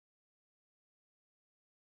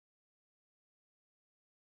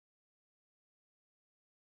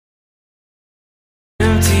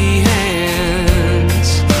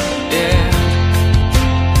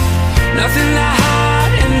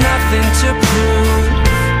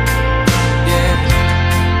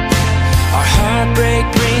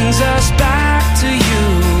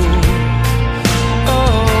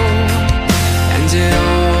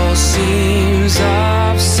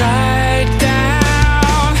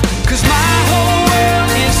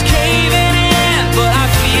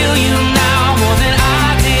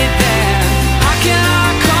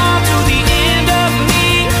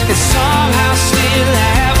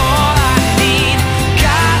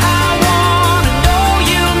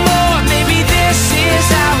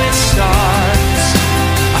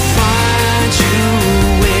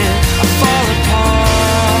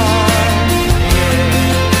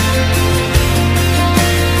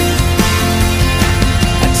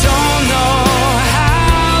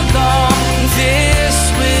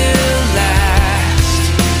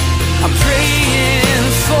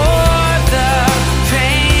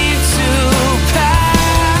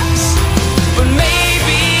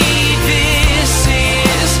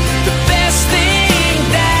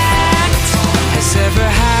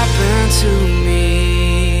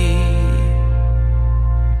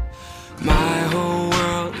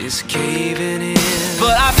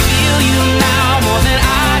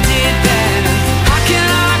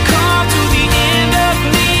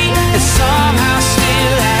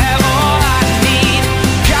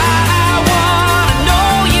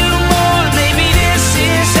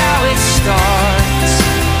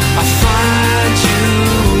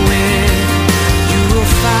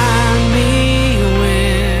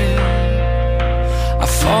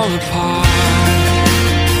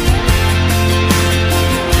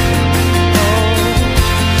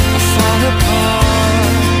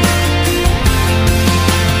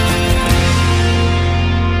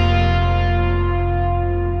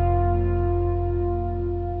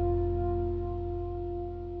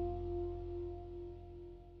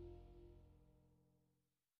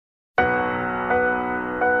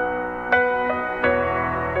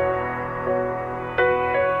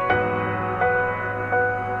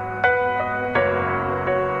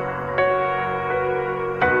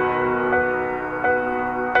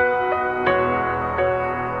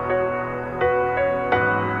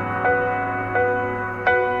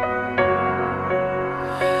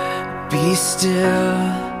Be still,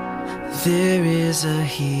 there is a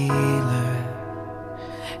healer.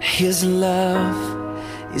 His love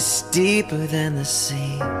is deeper than the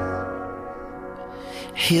sea.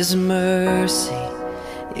 His mercy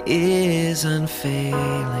is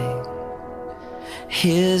unfailing.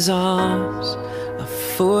 His arms a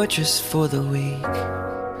fortress for the weak.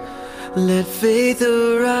 Let faith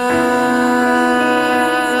arise.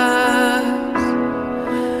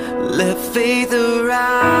 Let faith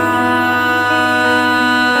arise.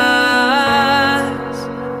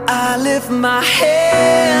 I lift my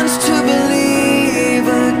hands to believe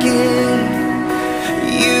again.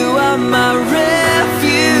 You are my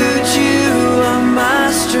refuge, you are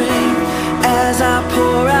my strength. As I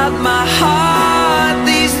pour out my heart,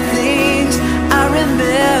 these things I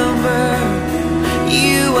remember.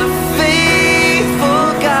 You are faithful,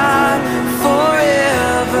 God,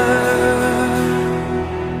 forever.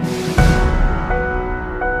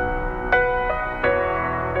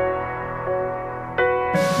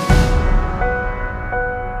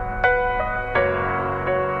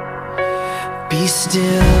 Be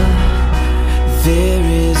still, there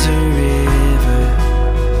is a river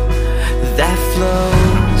that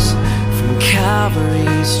flows from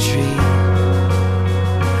Calvary's tree,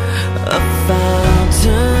 a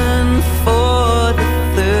fountain for the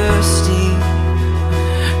thirsty.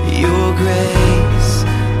 Your grace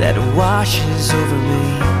that washes over me.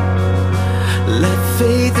 Let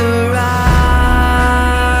faith arise.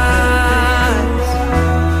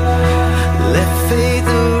 Let faith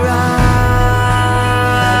arise.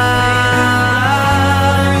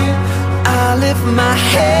 I lift my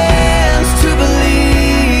hands to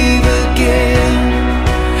believe again.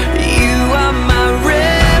 You are my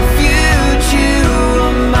refuge, you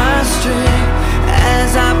are my strength.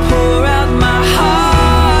 As I pour out my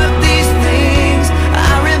heart, these things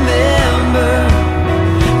I remember.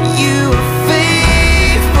 You are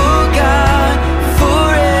faithful, God,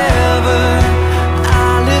 forever.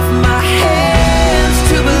 I lift my hands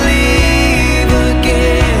to believe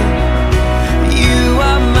again. You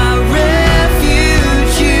are my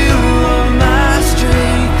refuge, you are my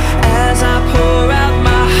strength. As I pour out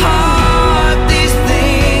my heart, these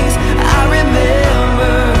things I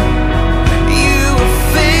remember. You are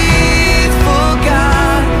faithful,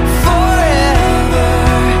 God, forever.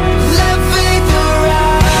 Let faith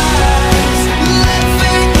arise. Let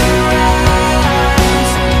faith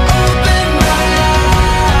arise. Open my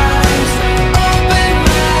eyes. Open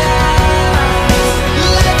my eyes.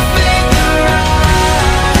 Let faith arise.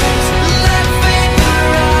 Let faith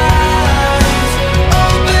arise.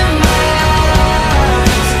 Open my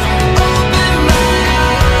eyes. Open my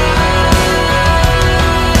eyes.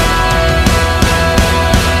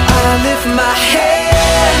 I lift my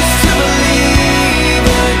hands to believe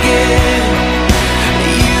again.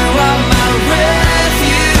 You are my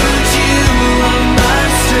refuge, you are my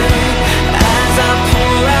strength. As I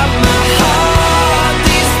pour out my heart,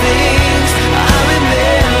 these things I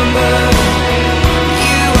remember.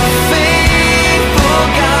 You are faithful,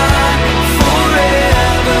 God,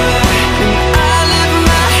 forever. And I lift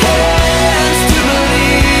my hands to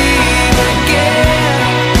believe again.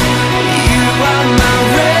 You are my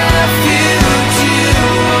refuge, you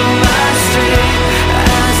are my strength.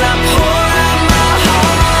 As I pour out my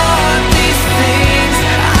heart, these things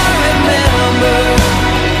I remember.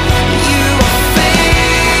 You are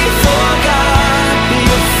faithful, God,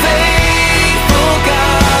 you're faithful,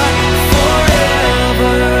 God,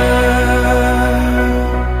 forever.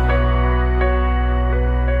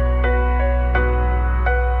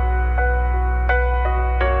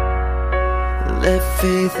 Let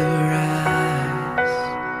faith arise.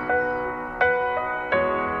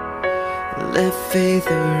 Let faith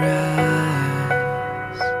arise.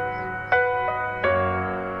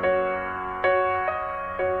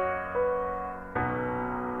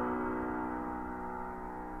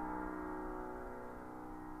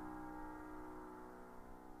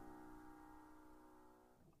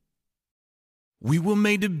 We were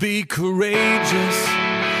made to be courageous.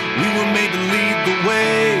 We were made to lead the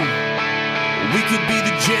way. We could be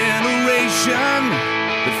the generation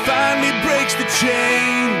that finally breaks the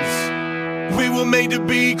chains. We were made to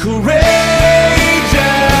be courageous.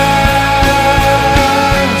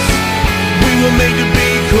 We were made to be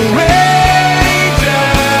courageous.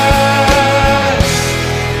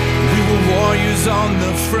 We were warriors on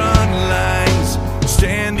the front lines,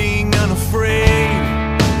 standing unafraid.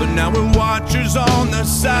 But now we're watchers on the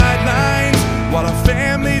sidelines while our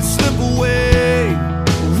families slip away.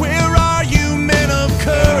 Where are you, men of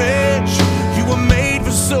courage? You were made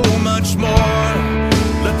for so much more.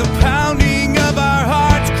 Let the pounding of our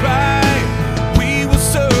hearts cry, we will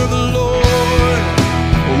serve the Lord.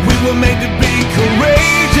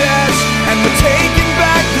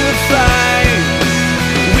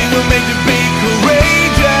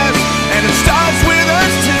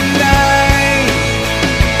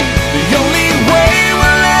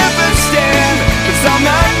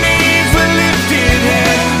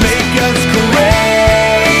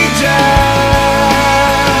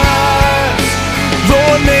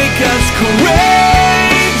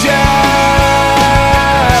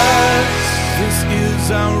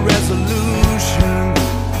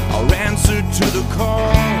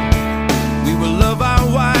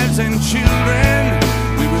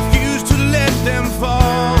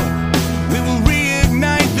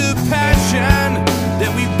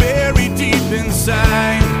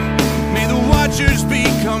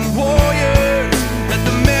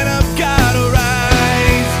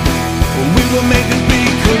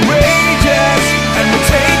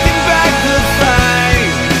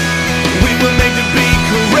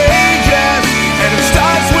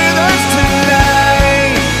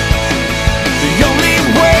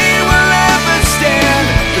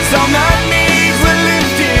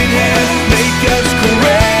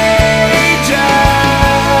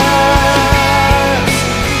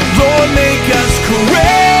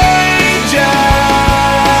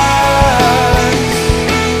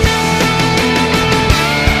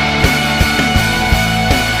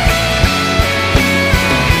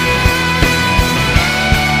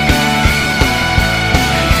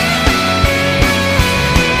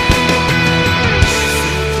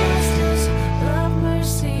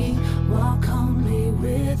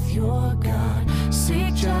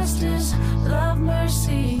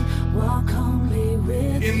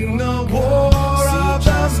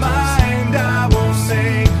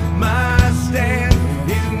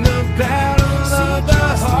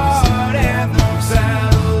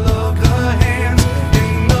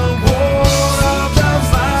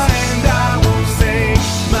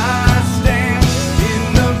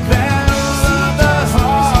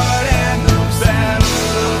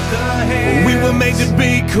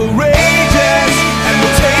 courageous, and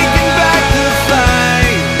we're taking back the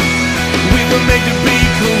fight. We were made to be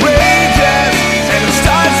courageous, and it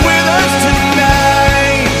starts with us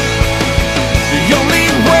tonight. The only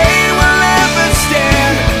way we'll ever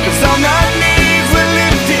stand is on our knees with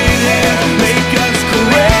lifted hands. Make us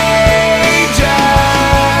courageous,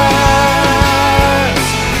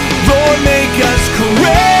 Lord, make us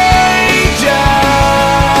courageous.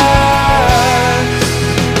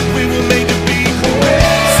 We were made to be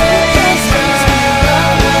courageous.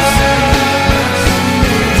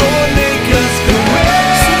 Lord, make us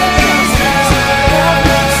courageous.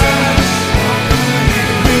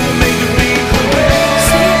 We were made to be courageous.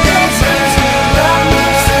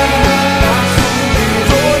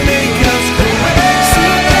 Lord, make us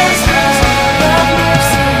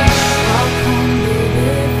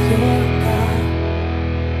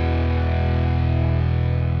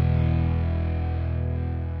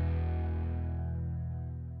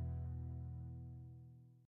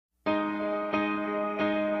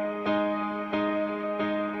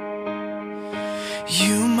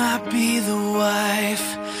You might be the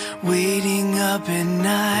wife waiting up at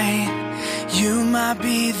night. You might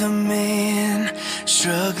be the man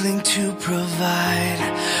struggling to provide,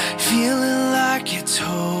 feeling like it's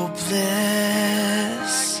hopeless.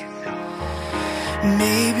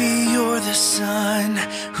 Maybe you're the son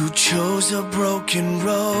who chose a broken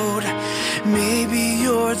road. Maybe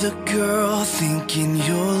you're the girl thinking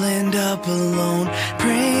you'll end up alone,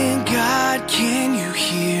 praying, God, can you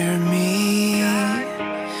hear me?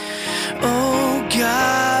 Oh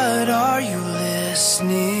God, are you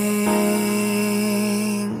listening?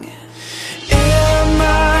 Am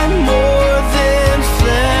I more than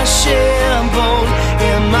flesh and bone?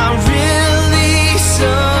 Am I really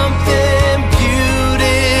something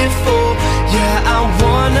beautiful? Yeah, I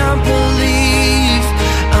wanna believe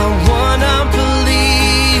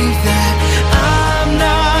that I'm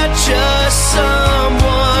not just some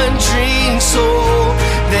wandering soul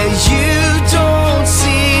that you don't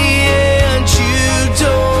see and you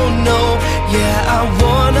don't know. Yeah, I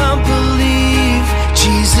wanna believe.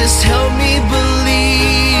 Jesus, help me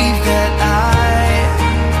believe that I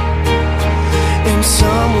am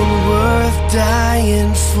someone worth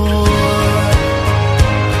dying for.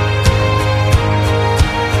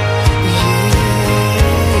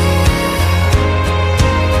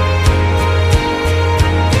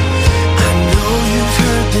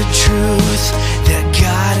 The truth that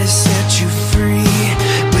God has set you free,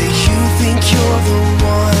 but you think you're the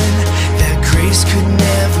one that grace could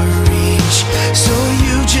never reach. So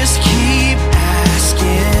you just keep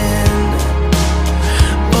asking,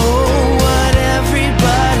 oh, what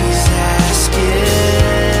everybody's asking.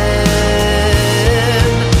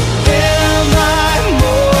 Am I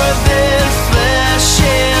more than flesh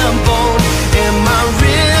and bone? Am I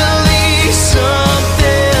really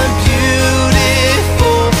something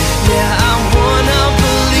beautiful? Yeah, I wanna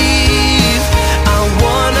believe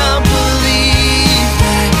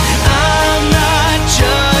that I'm not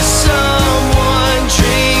just some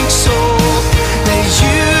wandering soul that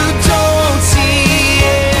you don't see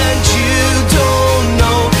and you don't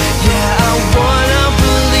know. Yeah, I wanna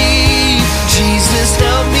believe. Jesus,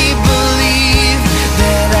 help me believe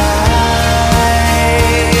that I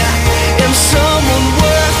am someone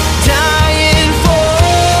worth dying for.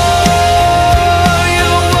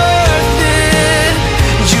 You're worth it,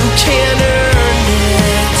 you can't earn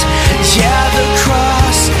it. Yeah, the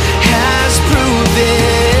cross has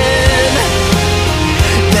proven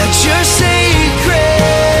that you're sacred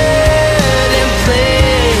and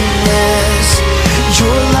blameless.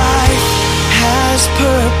 Your life has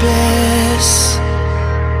purpose.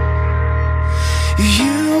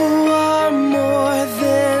 You are more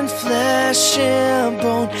than flesh and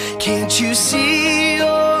bone. Can't you see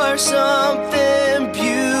you're something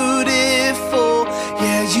beautiful?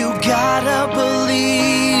 Yeah, you gotta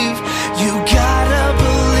believe. You gotta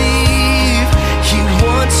believe. He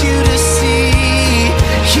wants you to see.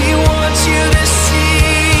 He wants you to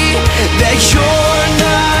see that you're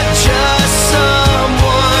not just some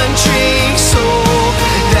wandering soul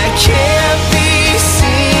that can't be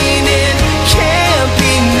seen and can't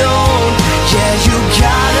be known. Yeah, you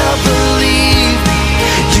gotta believe.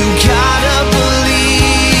 You gotta believe.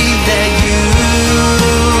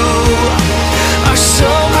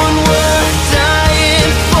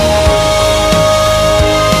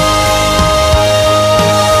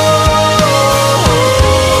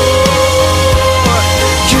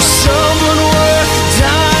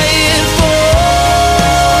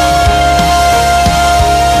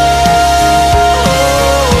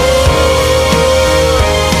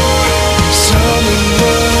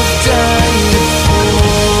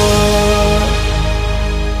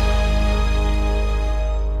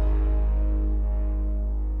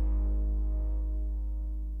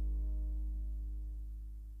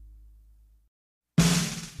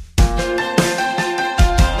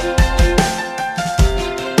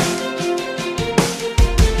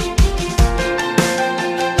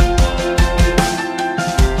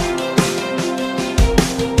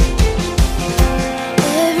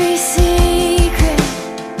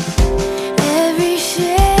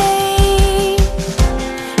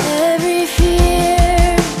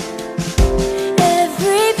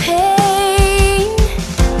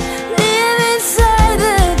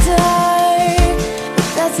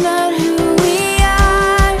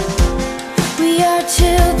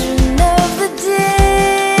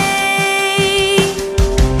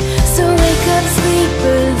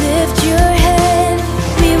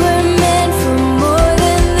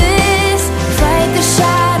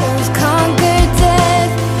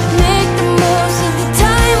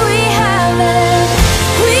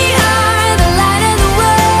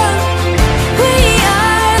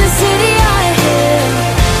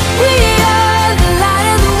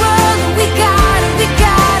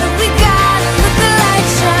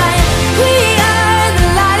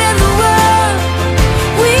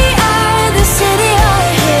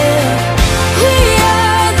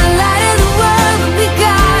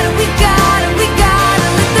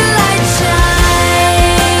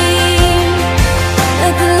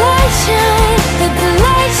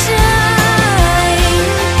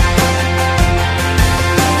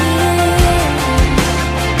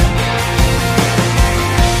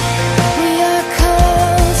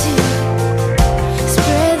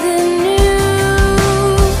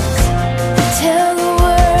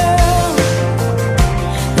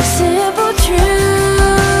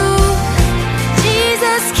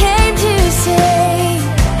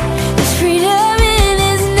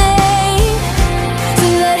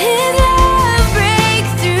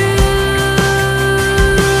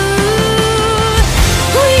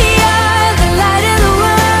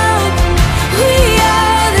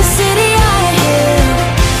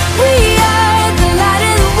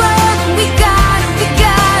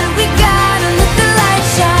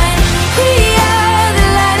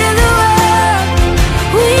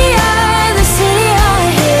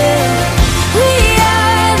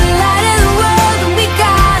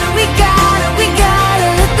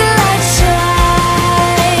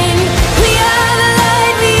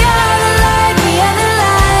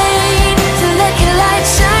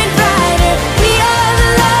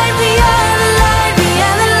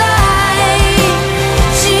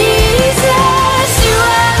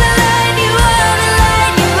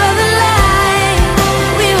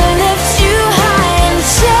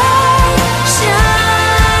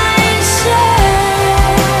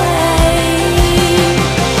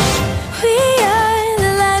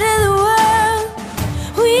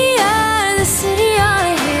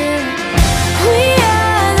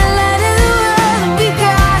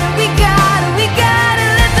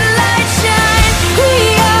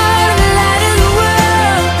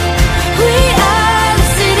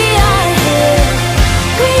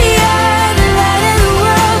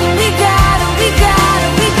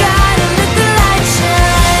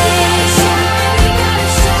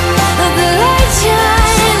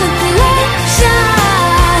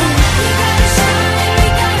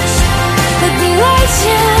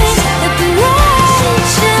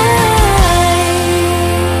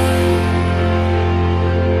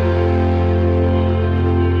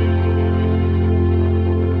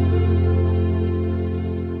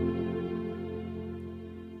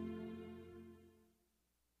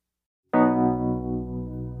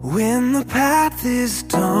 path is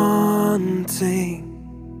daunting,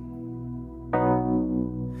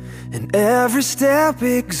 and every step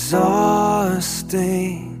exhausting.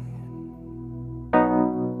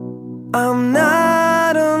 I'm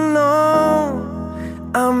not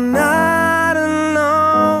alone, I'm not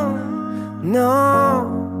alone, no,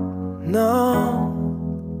 no.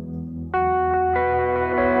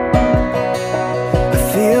 I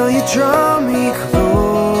feel you draw me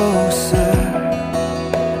closer,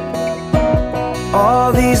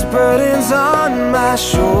 all these burdens on my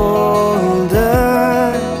shoulder.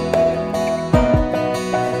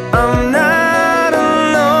 I'm not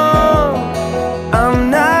alone, I'm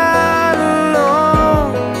not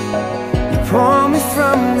alone. You pull me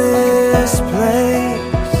from this place.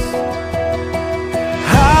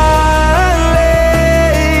 Hallelujah,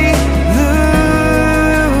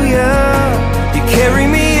 you carry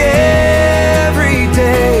me every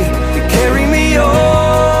day, you carry me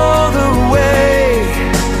all the way.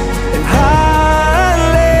 And hallelujah,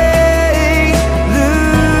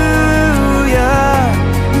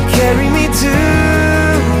 you carry me to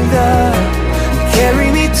the, you carry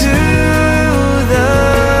me to the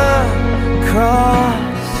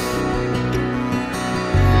cross.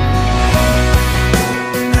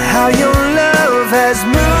 How your love has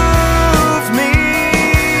moved me,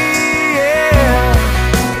 yeah,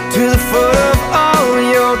 to the foot of all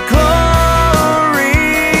your glory.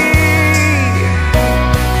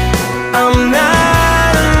 I'm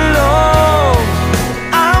not alone,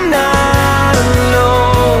 I'm not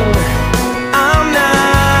alone, I'm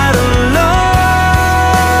not alone.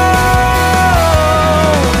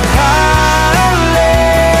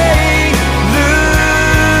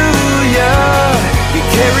 Hallelujah, you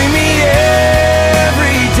carry me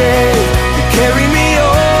every day, you carry me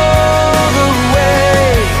all the way.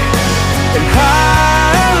 And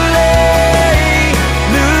hallelujah,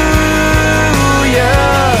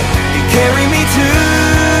 you carry me to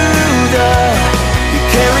the, you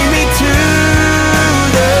carry me to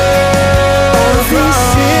the all of these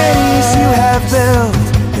cities you have built,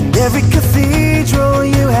 and every cathedral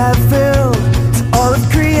you have filled. To all of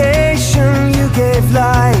creation you gave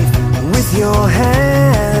life with your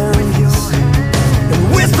hands. And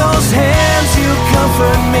with those hands you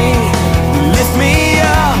comfort me, you lift me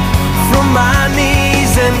up from my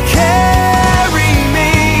knees and carry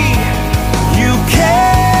me, you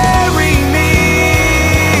carry me.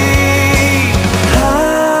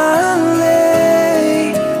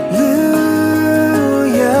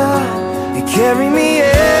 Hallelujah, you carry me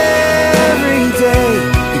every day,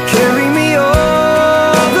 you carry me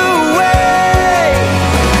all the way.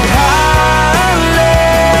 Hallelujah,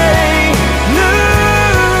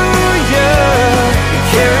 you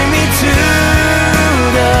carry me to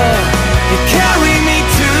the, you carry me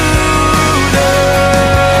to the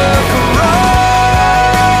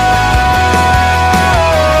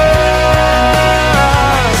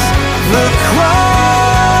cross, the cross.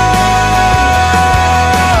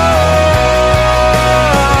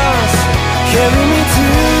 Carry me to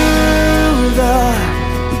the,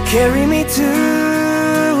 you carry me to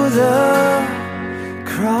the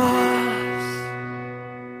cross.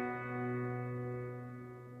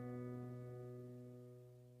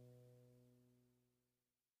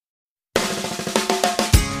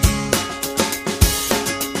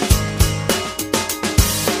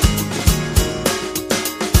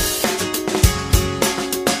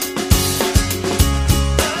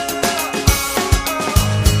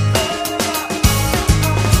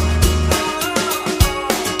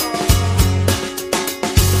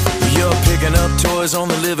 You're picking up toys on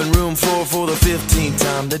the living room floor for the 15th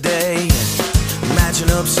time today. Matching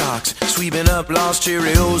up socks, sweeping up lost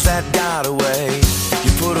Cheerios that got away.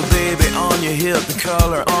 You put a baby on your hip and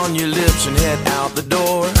color on your lips and head out the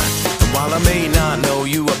door. And while I may not know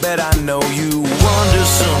you, I bet I know you. Wonder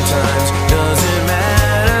sometimes, does it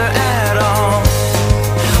matter at all?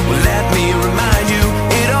 Well, let me remind you,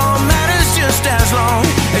 it all matters just as long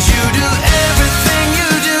as you do everything you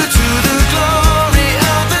do to the glory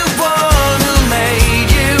of the one who made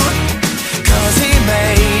you. 'Cause he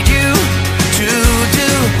made you to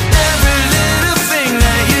do every little thing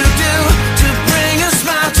that you do to bring a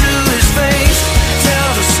smile to his face. Tell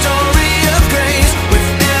the story of grace with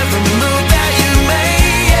every move that you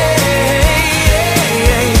make,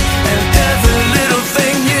 and every little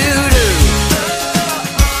thing you do.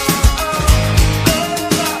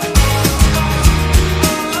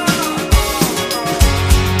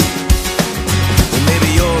 Well, maybe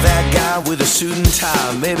you're that guy with a suit and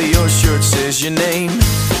tie. Maybe your shirt says your name.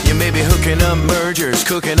 You may be hooking up mergers,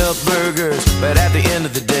 cooking up burgers, but at the end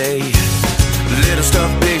of the day, Little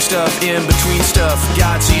stuff, big stuff, in between stuff,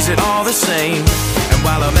 God sees it all the same. And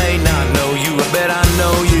while I may not know you, I bet I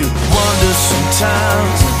know you. Wonder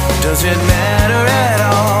sometimes, does it matter at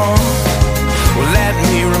all? Well, let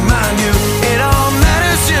me remind you, it all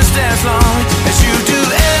matters just as long as you do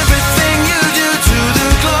everything you do to the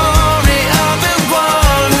glory of the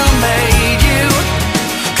one who made you.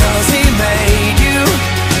 'Cause he made you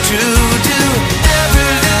to do every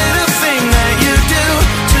little thing that you do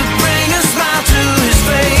to bring a smile to his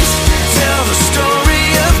face. Tell the story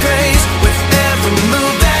of grace with every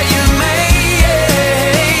move that you make,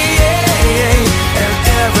 and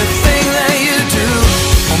everything that you do.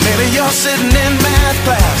 Or maybe you're sitting in math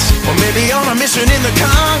class, or maybe on a mission in the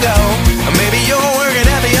Congo, or maybe you're working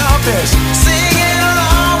at the office, singing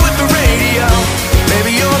along with the radio.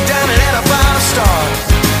 Maybe you're dining at a 5-star,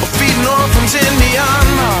 or feeding orphans in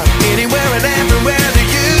Myanmar. Anywhere and everywhere that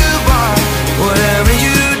you are, whatever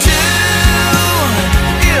you do,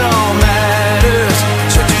 it all matters.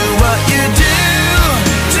 So do what you do,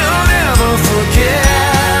 don't ever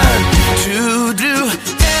forget to do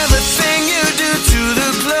everything you do to the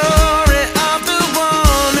glory of the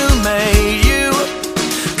one who made you.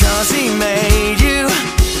 'Cause he made you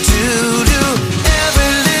to do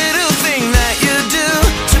every little thing that you do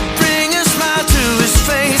to bring a smile to his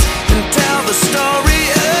face and tell the story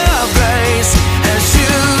of grace as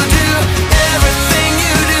you do everything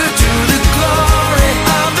you do to the glory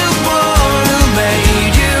of the one who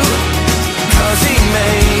made you. 'Cause he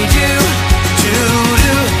made you to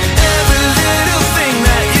do every little thing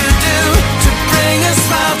that you do to bring a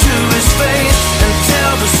smile to his face and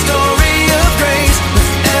tell the story of grace with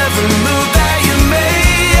every move that you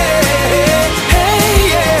make,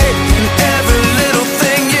 and every little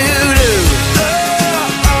thing you do.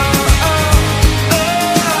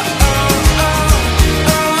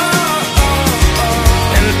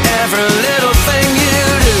 And every little thing you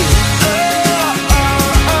do.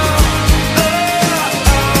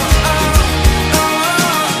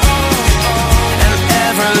 And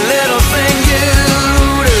every little thing you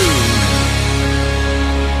do.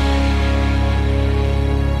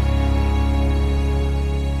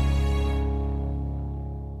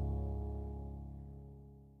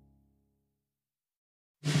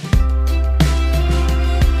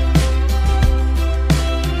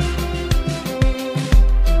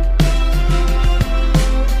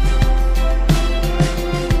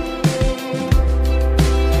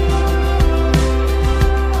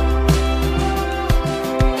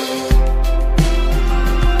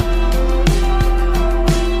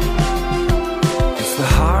 It's the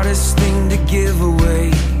hardest thing to give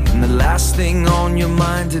away, and the last thing on your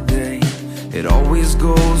mind today. It always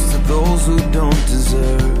goes to those who don't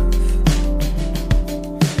deserve.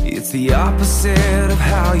 It's the opposite of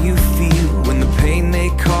how you feel when the pain they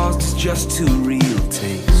caused is just too real.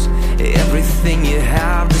 Takes everything you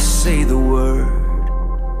have to say the word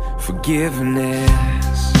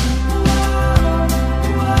forgiveness.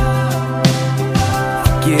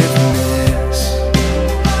 Forgiveness.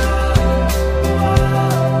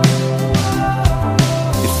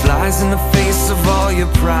 It flies in the face of all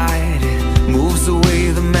your pride. It moves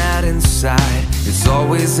away the mad inside. It's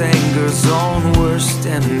always anger's own worst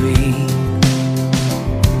enemy.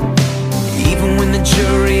 Even when the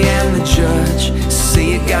jury and the judge say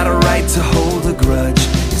you got a right to hold a grudge,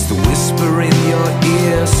 it's the whisper in your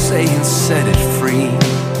ear saying set it free.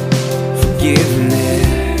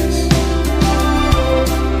 Forgiveness.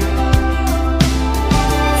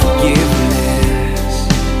 Forgiveness.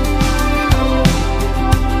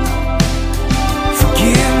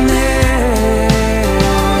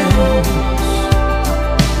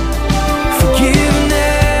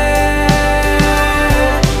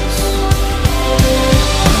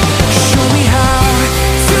 Show me how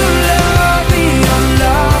to love the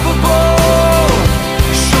unlovable.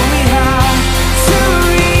 Show me how to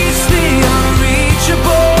reach the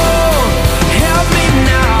unreachable. Help me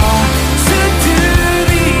now to do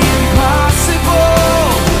the impossible.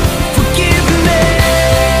 Forgiveness.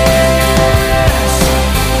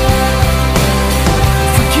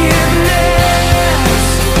 Forgiveness.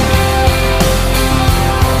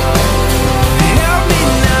 Help me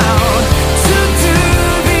now to do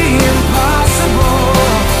the impossible.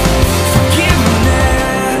 Forgiveness.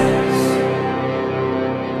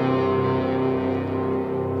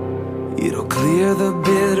 It'll clear the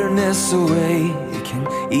bitterness away. It can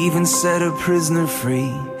even set a prisoner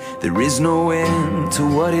free. There is no end to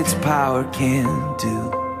what its power can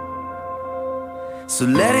do. So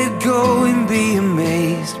let it go and be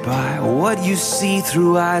amazed by what you see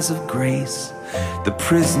through eyes of grace. The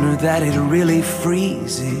prisoner that it really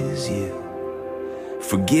frees is you.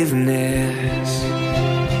 Forgiveness.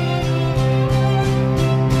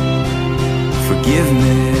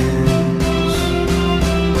 Forgiveness.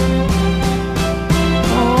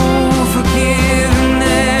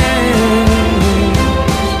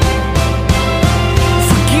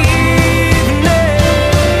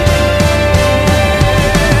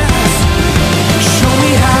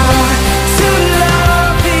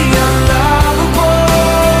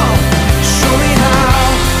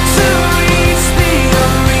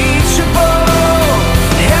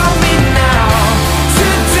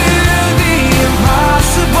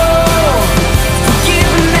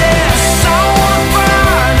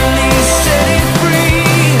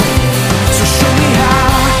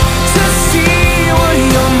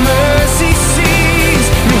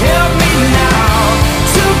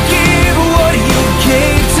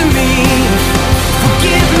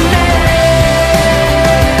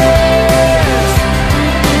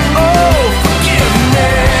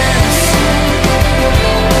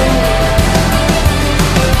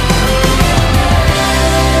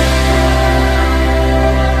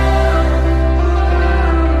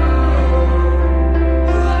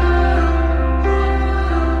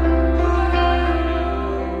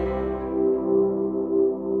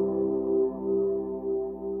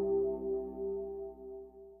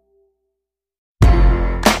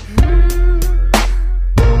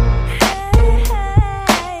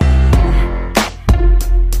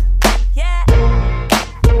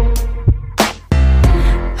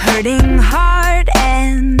 Hurting heart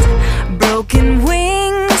and broken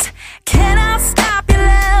wings cannot stop your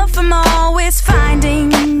love from always finding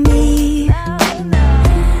me.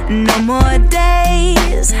 No more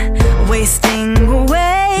days wasting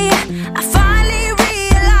away. I finally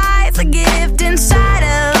realize the gift inside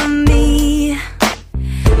of me.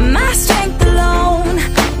 My strength alone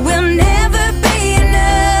will never be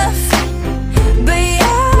enough, but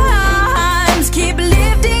your arms keep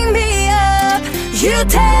lifting me up. You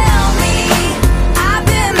tell me I've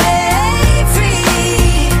been made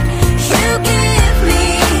free. You give me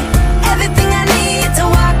everything I need to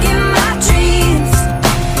walk in my dreams.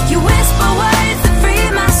 You whisper words that free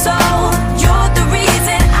my soul. You're the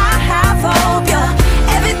reason I have hope. You're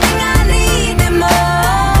everything I need and more.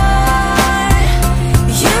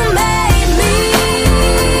 You made me.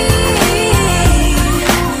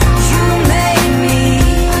 You made me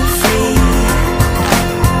free.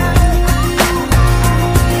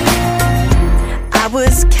 I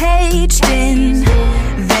was caged in,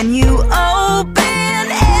 then you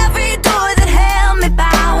opened every door that held me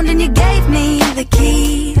bound, and you gave me the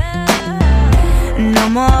key. No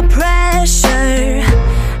more pressure,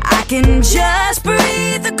 I can just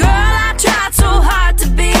breathe. The girl I tried so hard to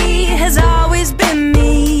be has always been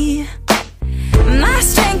me. My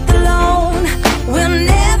strength alone will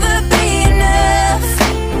never be enough,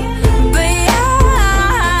 but your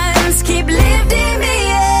arms keep lifting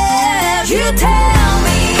me up. You tell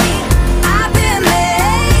me I've been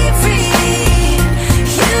made free.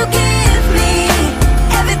 You give me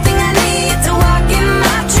everything I need to walk in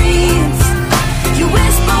my dreams. You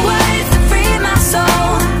whisper words that free my soul.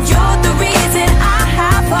 You're the reason I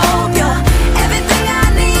have hope. You're everything I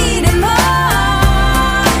need and more.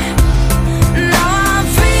 Now I'm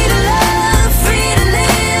free to love, free to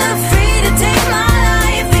live, free to take my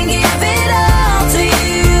life and give it all to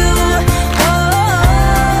you.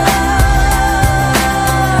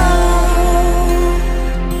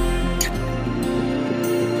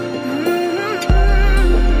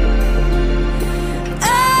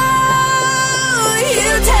 Oh,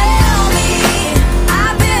 you tell me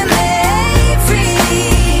I've been made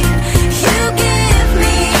free. You give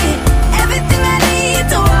me everything I need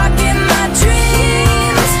to walk in my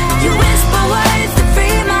dreams. You whisper words that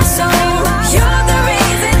free my soul. You're the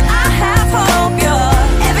reason I have hope. You're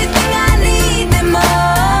everything I need and more.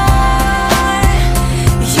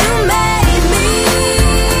 You made me.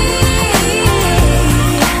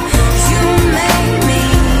 You made me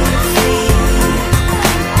free.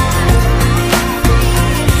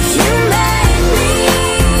 You made me.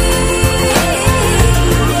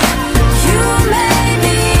 You made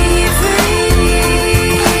me free.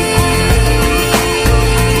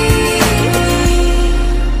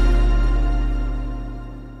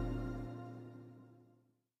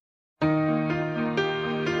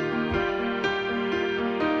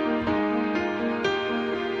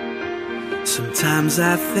 Sometimes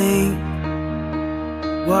I think,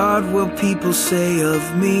 what will people say of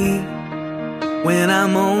me when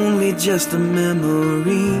I'm only just a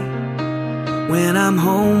memory? When I'm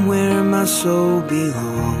home where my soul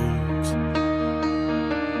belongs.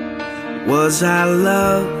 Was I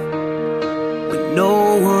loved when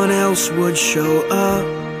no one else would show up?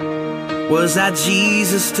 Was I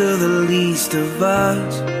Jesus to the least of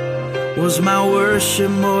us? Was my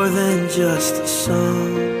worship more than just a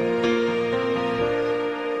song?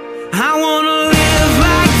 I wanna live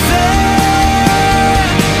like that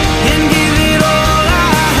and give it all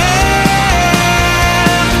I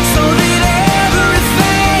have, so that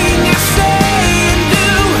everything I say and do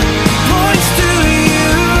points to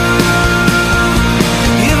you.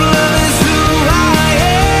 If love is who I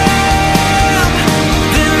am,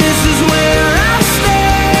 then this is where I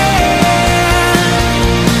stand,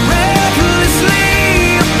 recklessly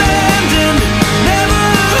abandoned, never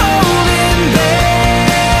holding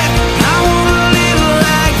back. I wanna live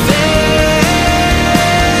like that.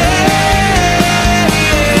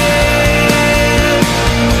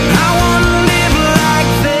 I wanna live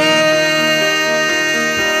like that.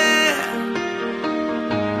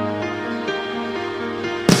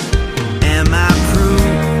 Am I proof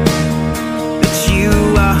that you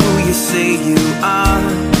are who you say you are?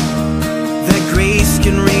 That grace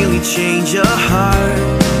can really change a heart?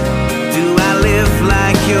 Do I live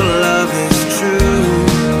like your love is true?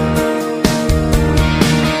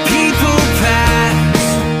 People pass,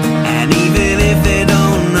 and even if they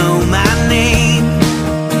don't know my name,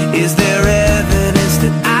 is there evidence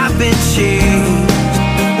that I've been changed?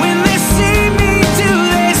 When they see me, do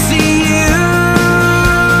they see you?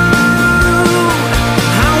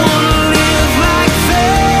 I wanna live like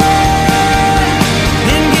that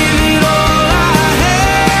and give it all I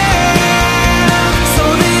have, so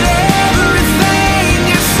that everything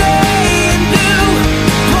I say and do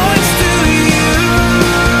points to you.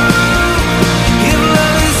 If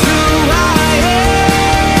love is who I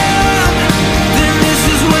am, then this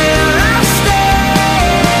is where I stand,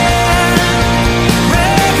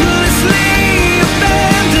 recklessly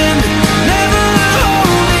abandoned, never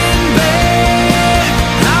holding back.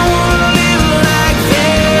 I wanna live like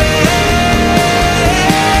that.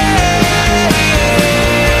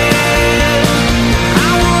 I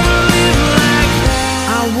wanna live like that.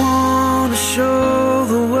 I wanna show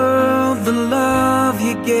the world the love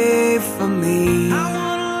you gave for me. I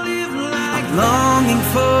wanna live like I'm longing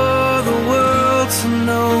for the world to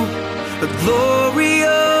know the glory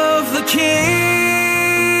of the King.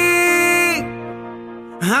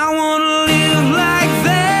 I wanna live like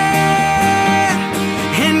that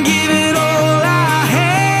and give it all I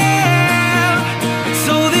have,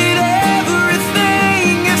 so that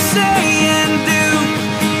everything I say and do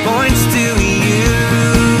points to you.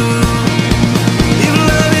 If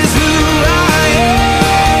love is who I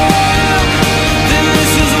am, then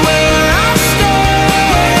this is where I stand,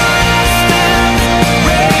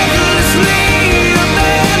 recklessly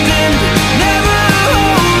abandoned, never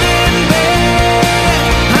holding back.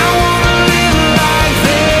 I wanna live like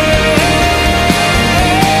that.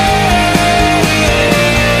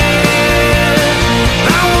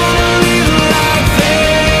 I wanna live like that. I wanna live like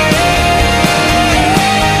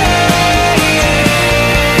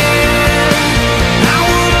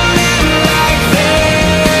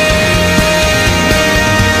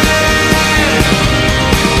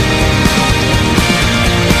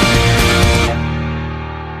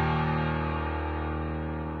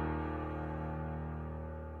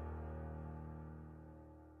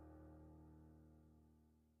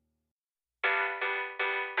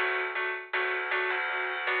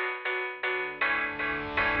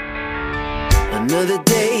Another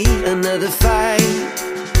day, another fight.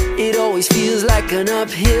 It always feels like an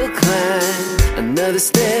uphill climb. Another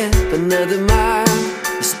step, another mile.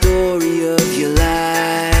 The story of your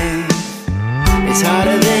life. It's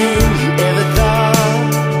harder than you ever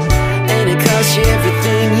thought, and it costs you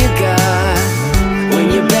everything you got. When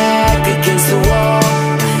you're back against the wall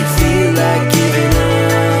and you feel like giving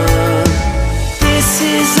up. This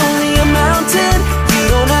is only a mountain. You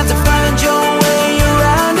don't have to find your way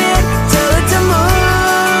around it. Tell it to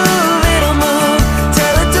move, it'll move.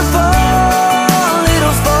 Tell it to fall,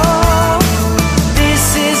 it'll fall. This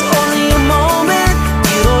is only a moment.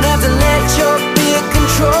 You don't have to let your fear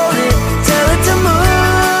control it. Tell it to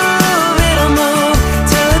move, it'll move.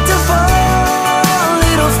 Tell it to fall,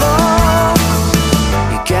 it'll fall.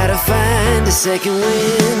 You gotta find a second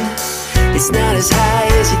wind. It's not as high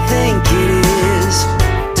as you think it is.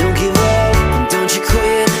 Don't give up and don't you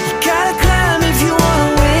quit. You gotta climb if you wanna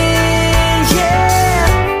win, yeah.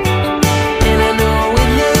 And I know it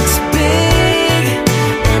looks big,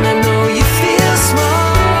 and I know you feel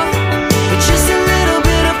small, but just a little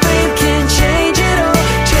bit of faith can change it all,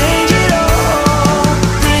 change it all.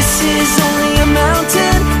 This is only a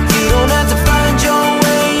mountain. You don't have to find your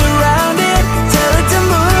way around it. Tell it to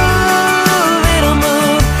move, it'll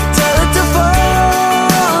move. Tell it to fall,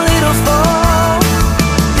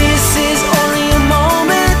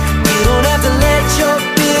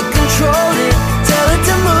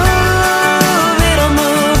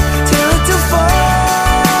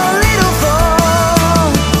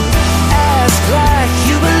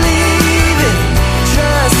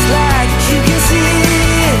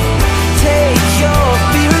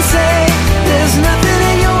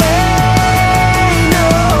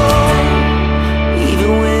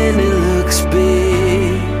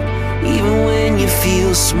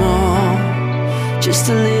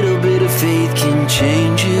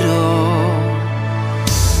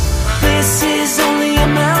 This is only a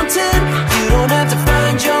mountain. You don't have to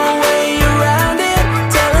find your way around it.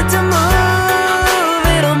 Tell it to move,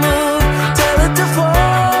 it'll move. Tell it to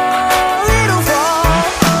fall, it'll fall.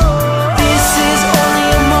 This is only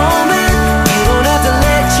a moment. You don't have to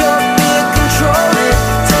let your fear control it.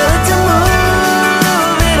 Tell it to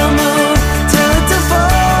move, it'll move. Tell it to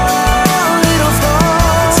fall, it'll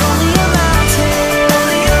fall. It's only a mountain,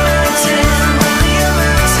 only a mountain, only a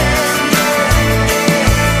mountain.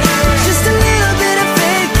 Just a little bit of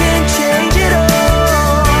faith can change it all.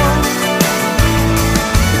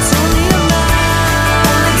 It's only a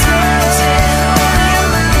mountain, only a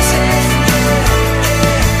mountain.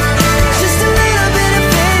 Just a little bit of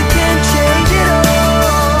faith can change it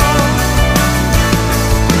all.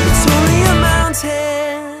 It's only a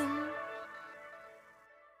mountain.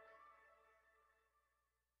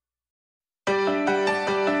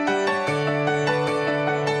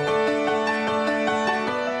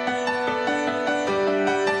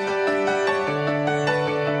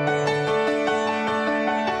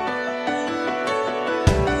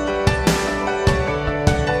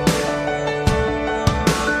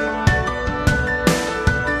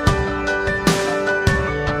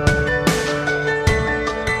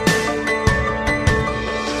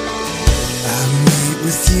 I meet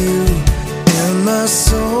with you, and my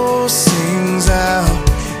soul sings out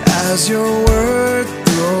as your word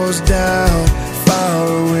throws down far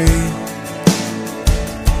away.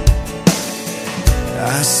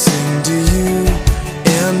 I sing to you,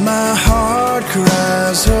 and my heart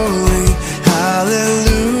cries holy,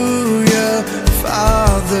 hallelujah,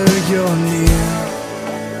 Father, you're near.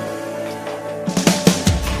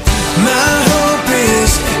 My hope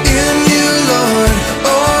is in you, Lord,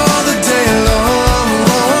 all the day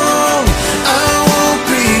long. I won't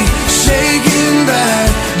be shaken by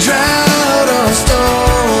drought or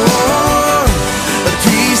storm. A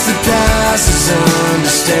peace that passes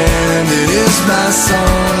understanding is my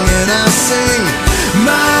song, and I sing.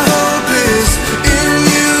 My hope is in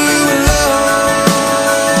you,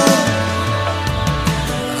 Lord.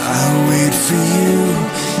 I wait for you,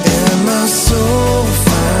 and my soul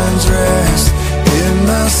finds rest. In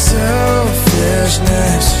my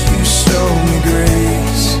selfishness, you show me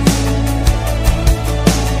grace.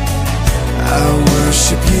 I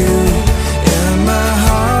worship you, and my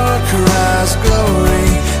heart cries glory,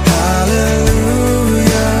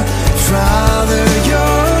 hallelujah, Father,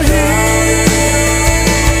 you're here.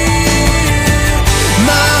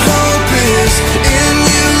 My hope is in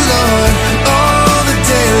you, Lord, all the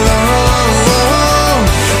day long.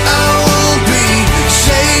 I won't be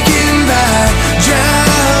shaken by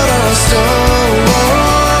drought or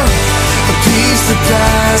storm. A peace that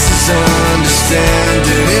passes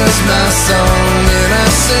understanding is my song, and I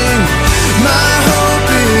sing. My hope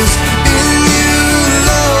is in you,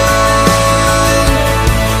 Lord.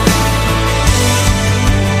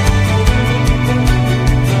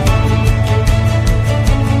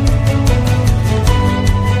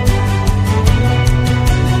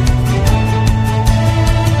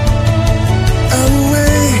 I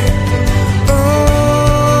wait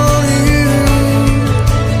on you.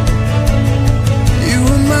 You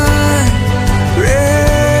are my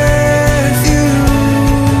refuge.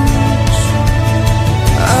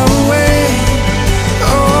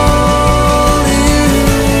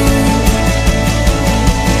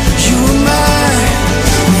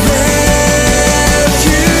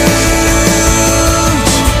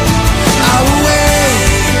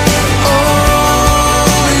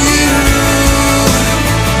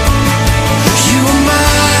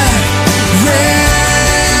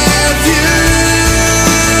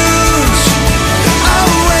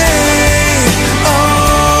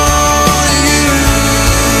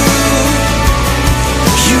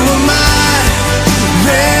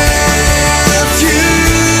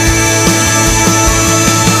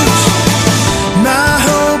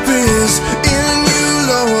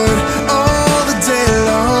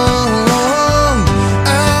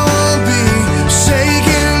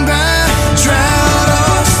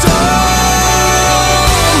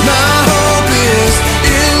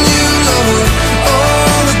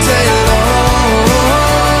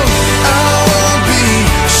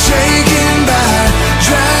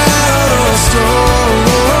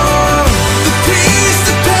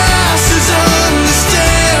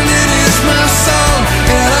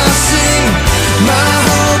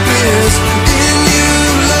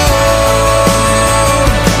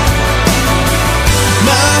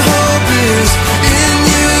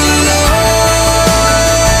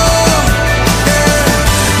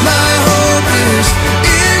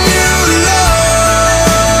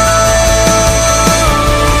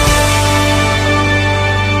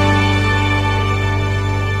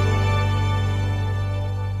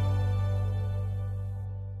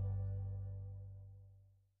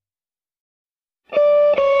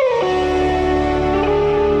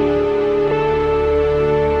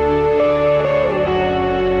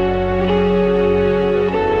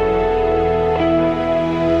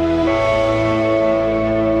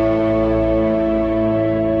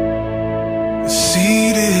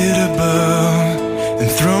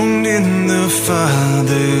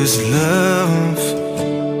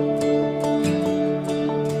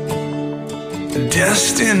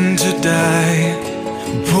 destined to die,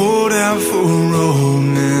 poured out for all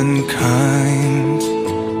mankind.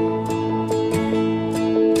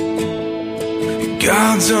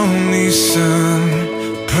 God's only Son,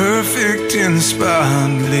 perfect and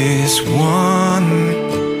spotless one.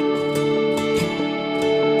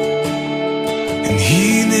 And he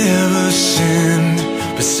never sinned,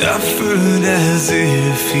 but suffered as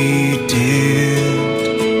if he did.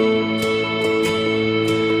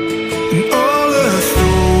 And all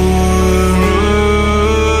authority,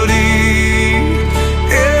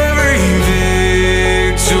 every victory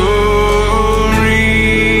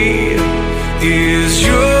is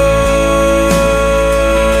yours.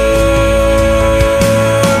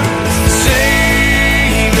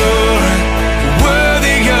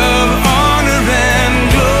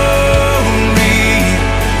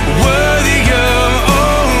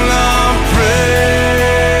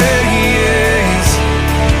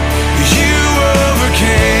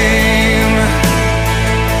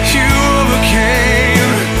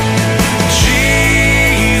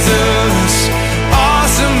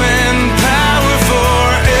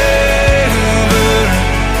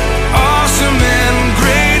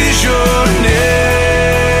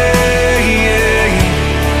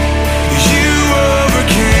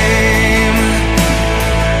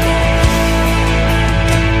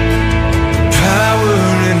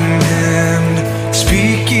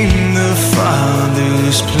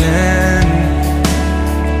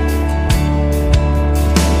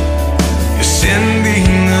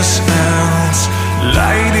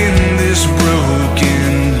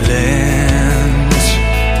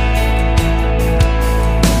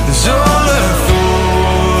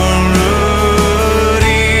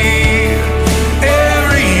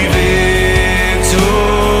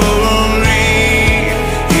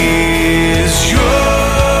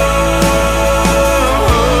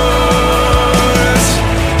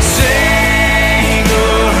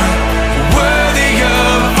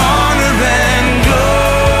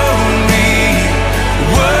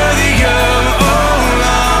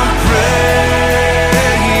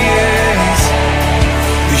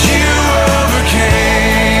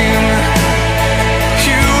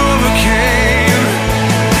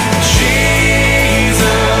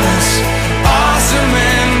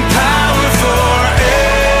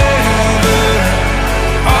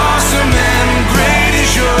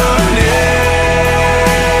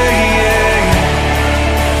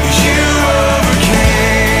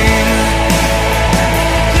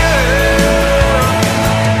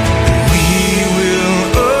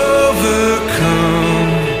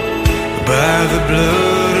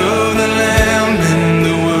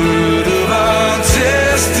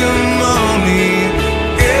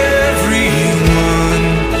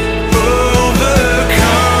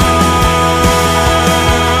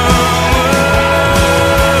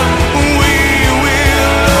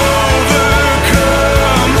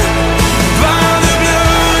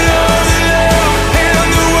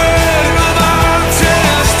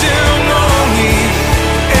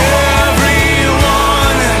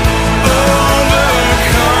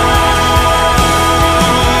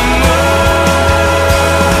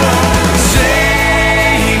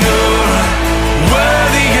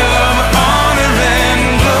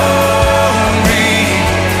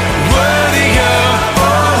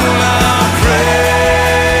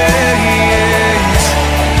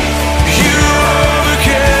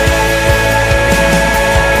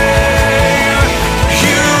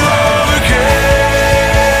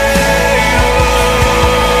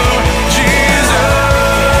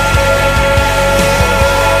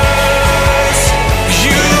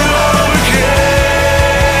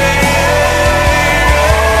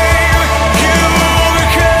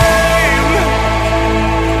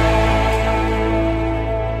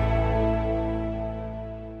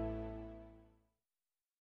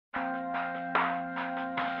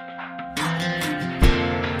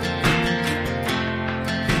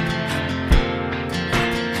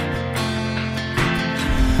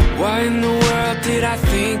 Why in the world did I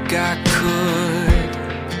think I could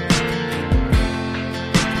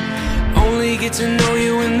only get to know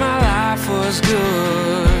you when my life was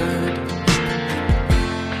good?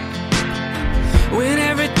 When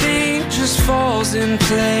everything just falls in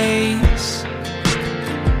place,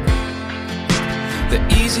 the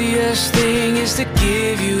easiest thing is to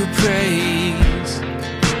give you praise.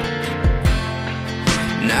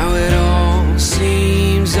 Now it all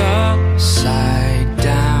seems upside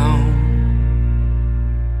down,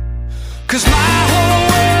 'cause my whole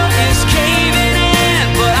world is caving in,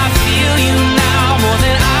 but I feel you now more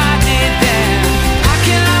than I did then. How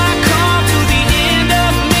can I come to the end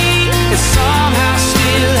of me and somehow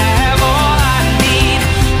still have all I need?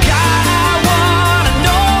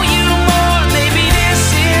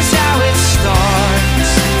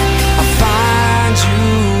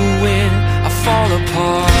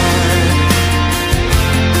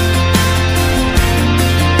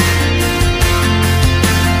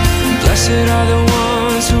 Blessed are the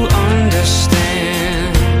ones who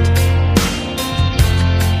understand.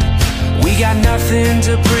 We got nothing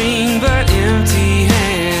to bring but empty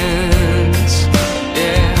hands.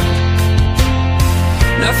 Yeah.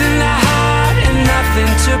 Nothing to hide and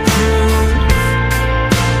nothing to prove.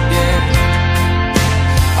 Yeah.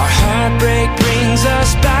 Our heartbreak brings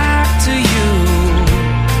us back to you.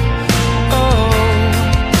 Oh,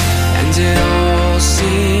 and it all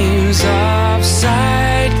seems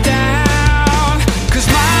upside down. 'Cause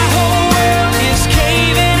my whole world is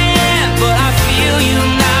caving in, but I feel you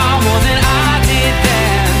now more than I did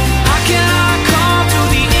then. How can I come to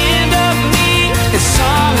the end of me and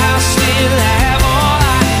somehow still have all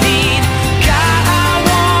I need? God, I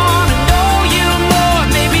wanna know you more.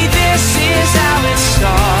 Maybe this is how it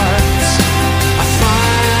starts. I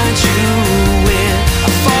find you when I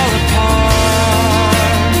fall apart.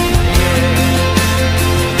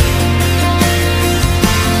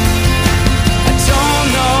 I don't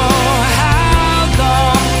know how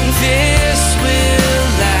long this will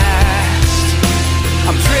last.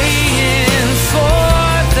 I'm praying for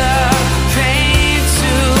the pain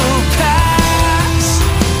to pass.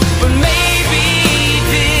 But maybe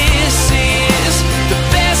this is the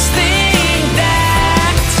best thing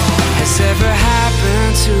that has ever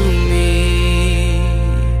happened to me.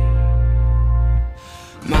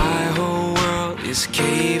 My whole world is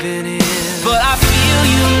caving in, but I feel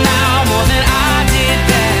you now more than I did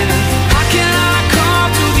then. How can I come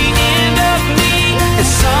to the end of me and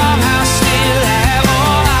somehow still have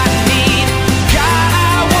all I need? God,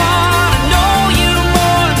 I wanna know you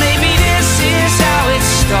more. Maybe this is how it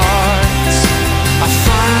starts. I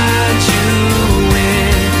find you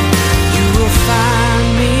when you will find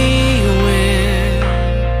me when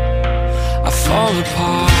I fall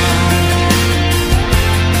apart.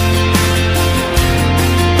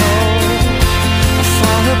 I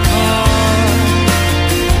fall apart.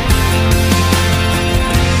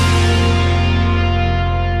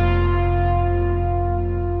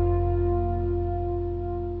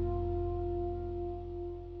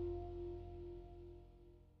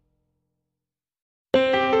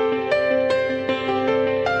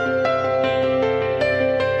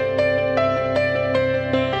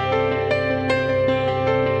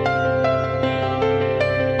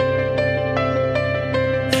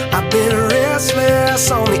 I've been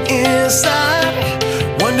restless on the inside,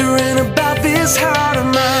 wondering about this heart of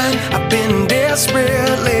mine. I've been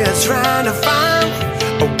desperately trying to find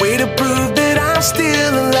a way to prove that I'm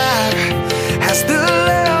still alive. Has the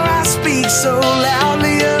love I speak so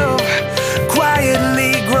loudly of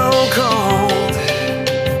quietly grown cold?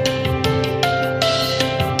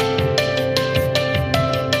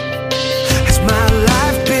 Has my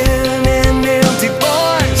life been an empty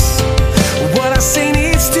voice? What I say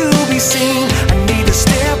needs to be seen. I need to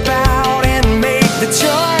step out and make the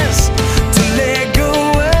choice to let go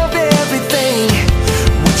of everything.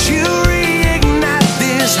 Would you reignite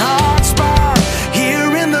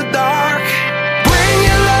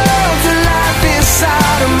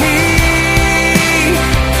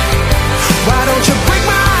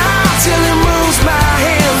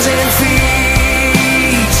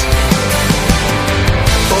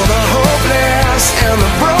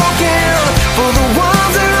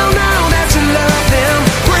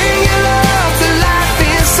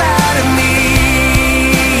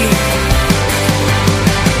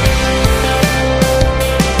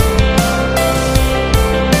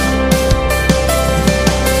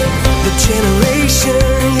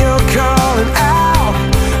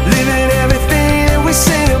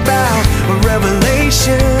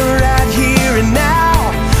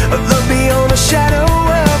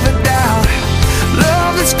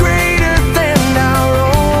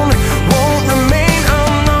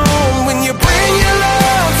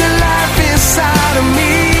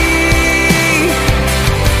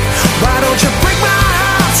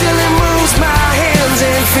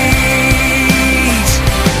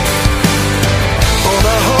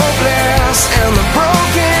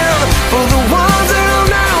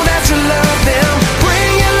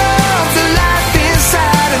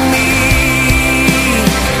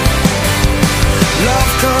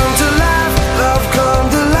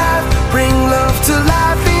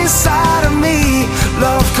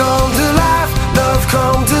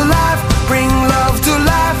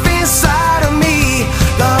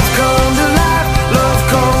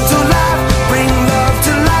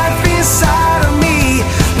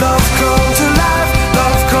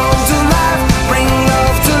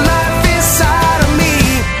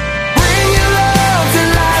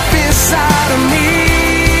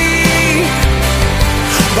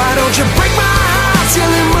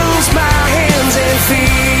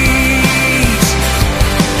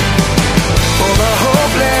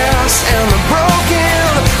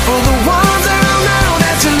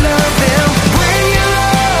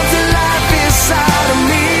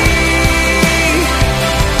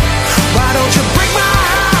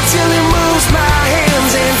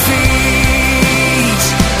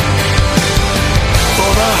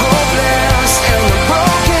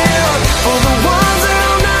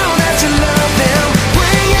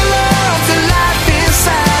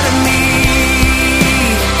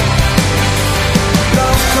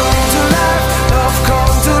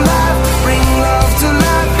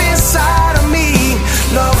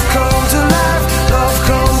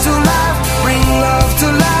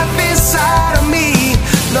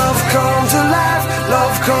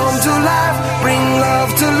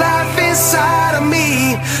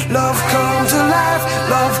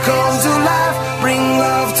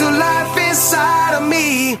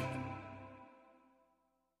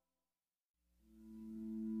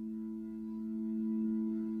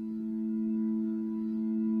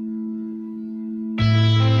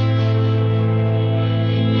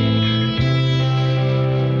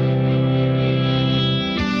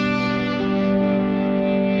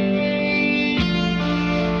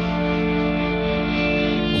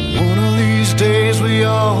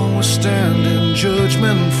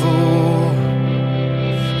judgment for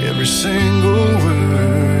every single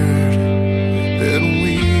word that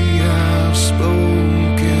we have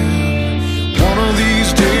spoken. One of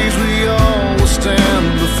these days we all will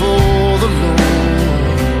stand before the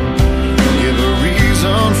Lord, give a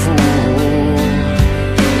reason for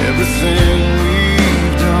everything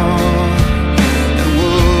we've done. And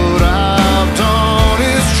what I've done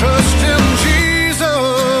is trust in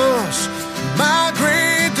Jesus, my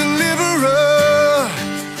great deliverer,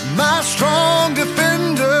 my strong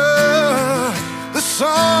defender, the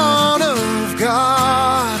Son of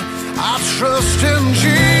God. I trust in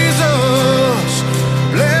Jesus,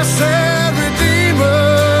 blessed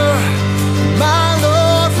Redeemer, my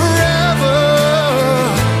Lord forever,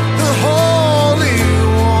 the Holy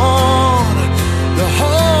One, the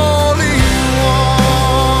Holy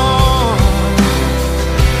One.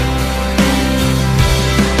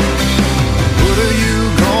 What are you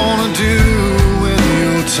gonna do when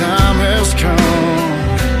your time has come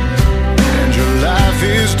and your life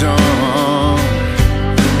is done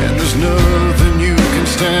and there's nothing you can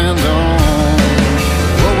stand on?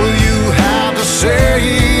 What will you have to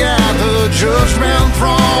say at the judgment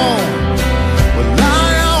throne? Well, I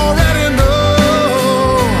already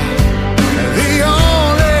know the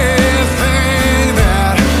only thing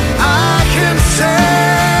that I can say.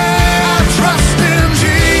 I trust in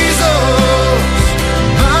Jesus,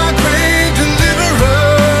 my great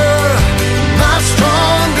deliverer, my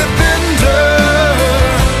strong defender,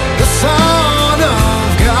 the Son of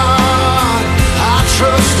God. I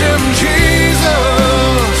trust in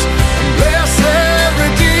Jesus, blessed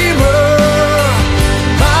Redeemer,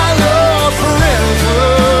 my Lord forever,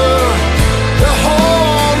 the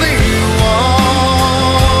Holy One.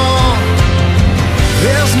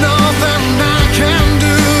 There's nothing I can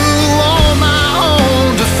do on my own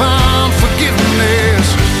to find forgiveness.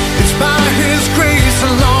 It's by His grace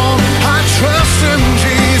alone. I trust in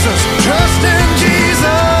Jesus, trust in Jesus.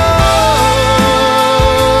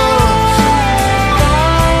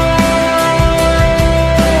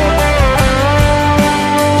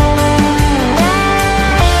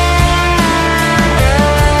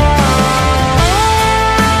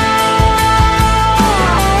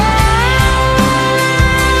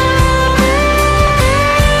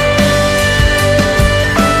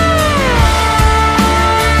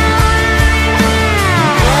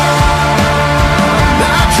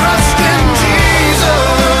 I trust in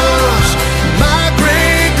Jesus, my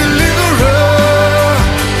great deliverer,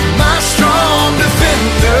 my strong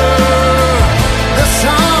defender, the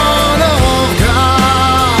Son of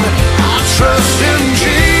God. I trust in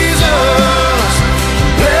Jesus,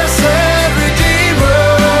 blessed Redeemer,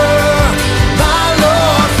 my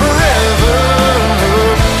Lord forever,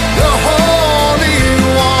 the Holy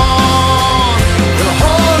One, the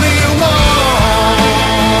Holy One.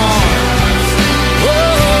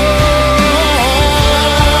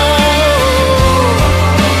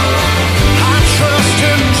 I trust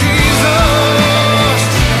in Jesus,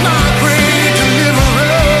 my great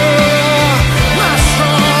deliverer, my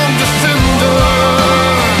strong defender,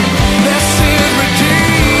 blessed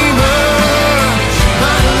Redeemer,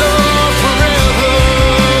 my Lord forever.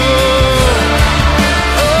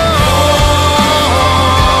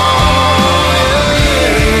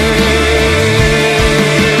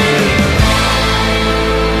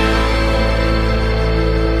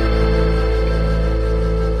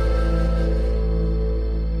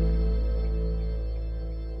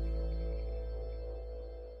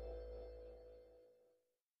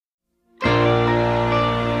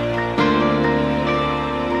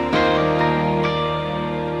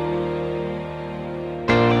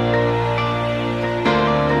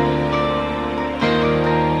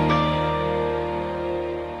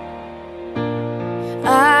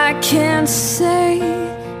 I can't say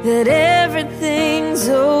that everything's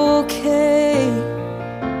okay,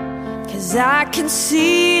 'cause I can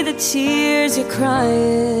see the tears you're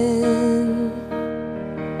crying.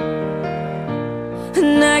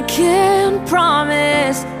 And I can't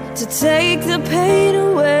promise to take the pain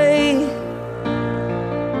away,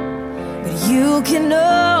 but you can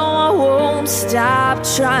know I won't stop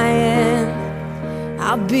trying.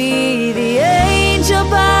 I'll be the angel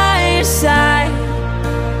by your side,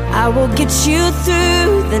 I will get you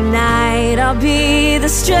through the night. I'll be the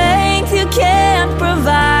strength you can't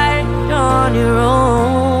provide on your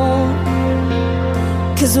own.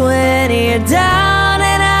 'Cause when you're down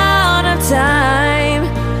and out of time,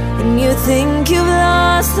 and you think you've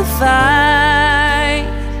lost the fight,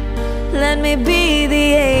 let me be the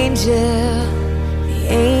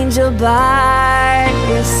angel by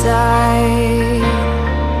your side.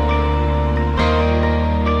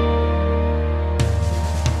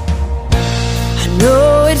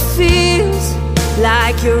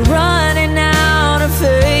 like you're running out of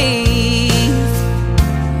faith.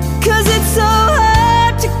 'Cause it's so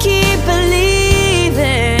hard to keep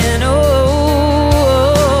believing, oh.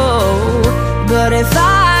 But if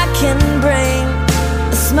I can bring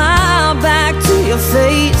a smile back to your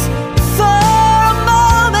face for a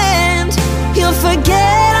moment, you'll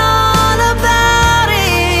forget all about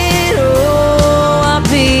it. Oh, I'll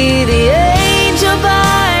be the angel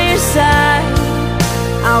by your side.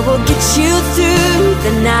 I will get you through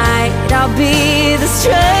the night. I'll be the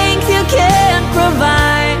strength you can't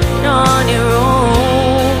provide on your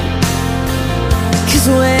own. 'Cause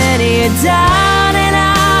when you're down and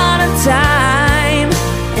out of time,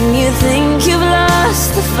 and you think you've lost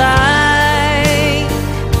the fight,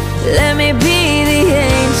 let me be the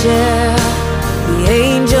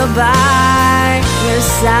angel by your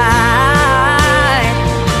side.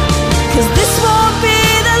 'Cause this won't be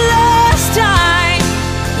the last time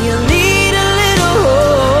you'll need a little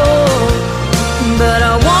hope, but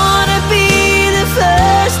I wanna be the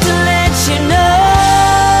first to let you know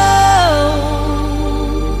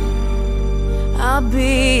I'll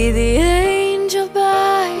be the angel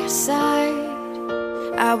by your side.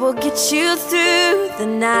 I will get you through the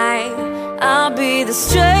night. I'll be the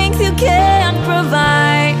strength you can't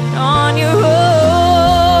provide on your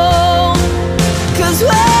own. 'Cause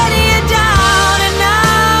when you're down and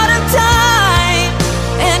out of time,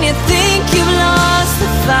 and you think you've lost the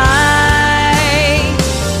fight,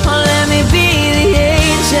 oh, let me be the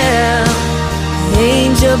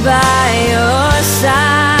angel by your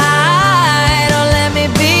side. Oh, let me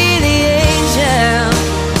be the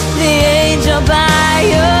angel by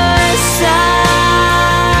your side.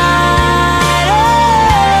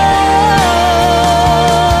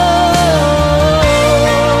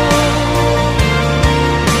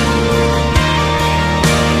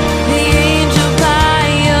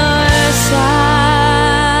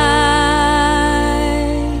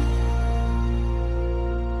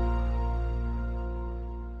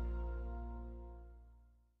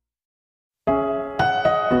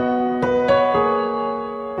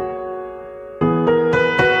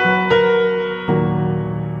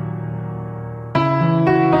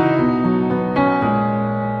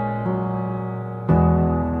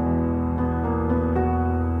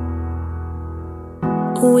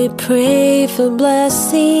 We pray for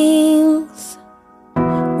blessings,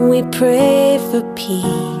 we pray for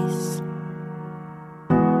peace,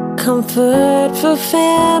 comfort for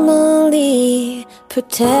family,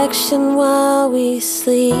 protection while we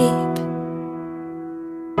sleep.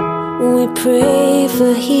 We pray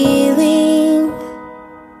for healing,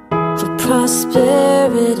 for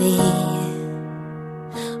prosperity.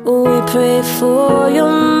 We pray for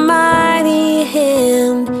your mighty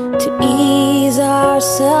hand to ease our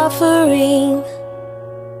suffering.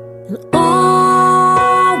 And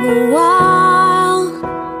all the while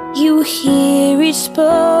you hear each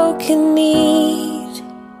spoken need.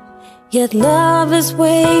 Yet love is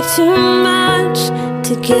way too much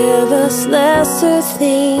to give us lesser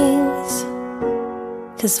things.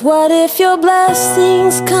 'Cause what if your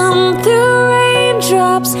blessings come through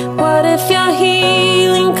raindrops? What if your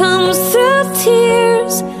healing comes through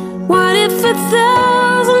tears? What if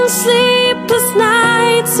 1,000 sleepless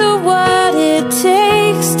nights are what it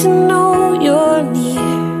takes to know you're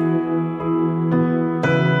near?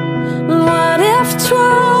 What if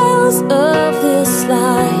trials of this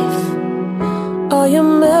life are your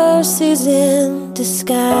mercies in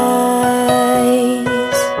disguise?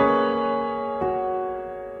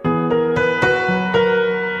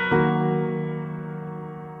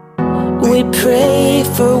 We pray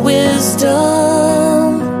for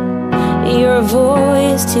wisdom, your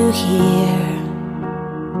voice to hear.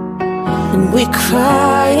 And we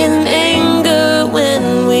cry in anger when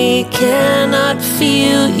we cannot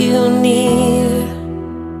feel you near.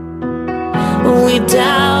 We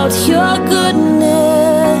doubt your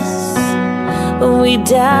goodness, we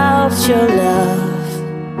doubt your love,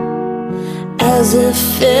 as if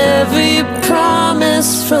every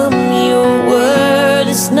promise from your word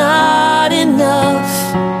is not enough.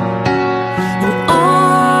 And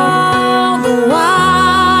all the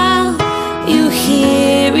while you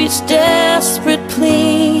hear each desperate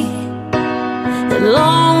plea, and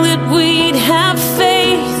long that we'd have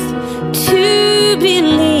faith to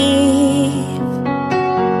believe.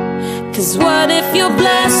 'Cause what if your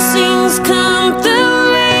blessings come through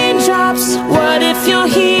raindrops? What if your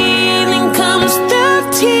healing comes through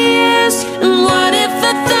tears? And what if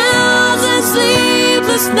 1,000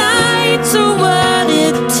 sleepless nights are what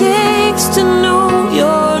it takes to know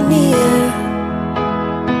you're near?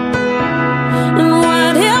 And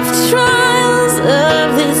what if trials of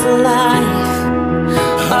this life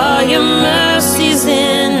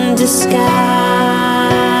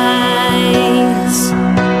skies.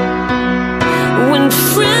 When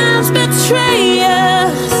friends betray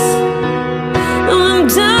us, when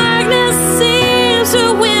darkness seems to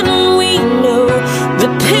win, we know the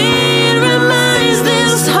pain reminds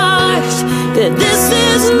this heart that this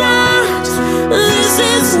is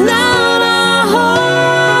not our home.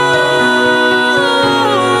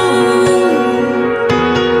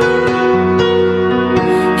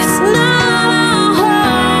 It's not our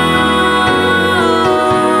home.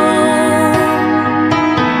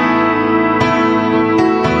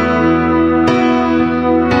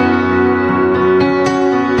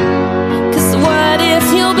 'Cause what if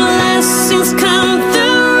your blessings come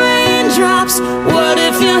through raindrops? What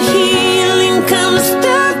if your healing comes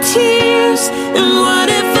through tears? And what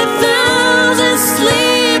if 1,000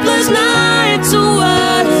 sleepless nights are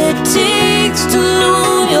what it takes to know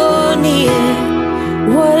you're near?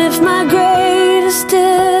 What if my greatest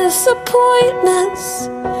disappointments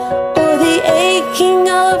or the aching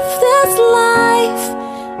of this life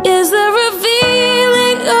is the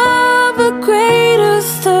revealing of a greater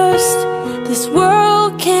thirst this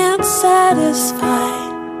world can't satisfy?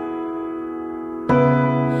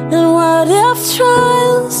 And what if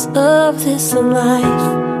trials of this life,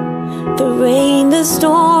 the rain, the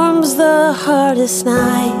storms, the hardest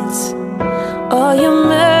nights, all your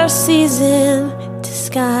mercies in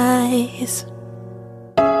disguise?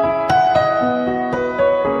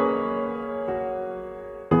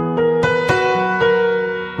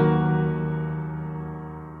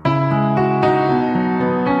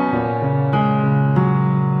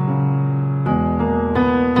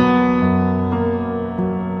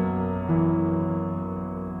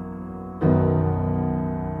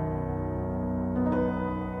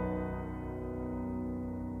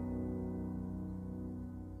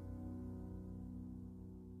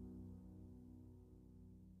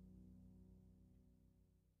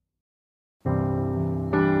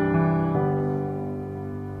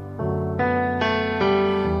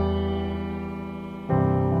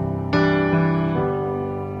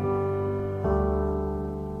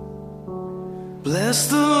 Bless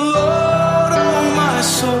the Lord, oh my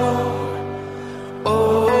soul,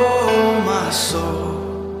 oh my soul.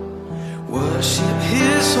 Worship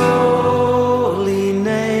His holy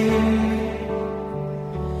name.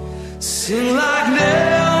 Sing like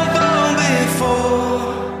never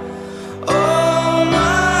before, oh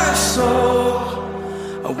my soul.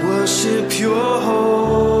 I worship Your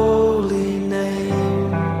holy name.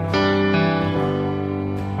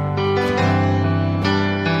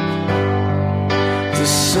 The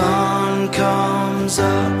sun comes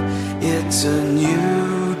up, it's a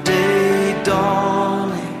new day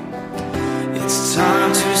dawning. It's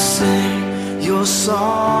time to sing Your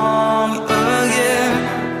song again.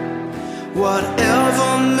 Whatever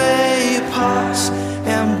may pass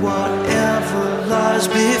and whatever lies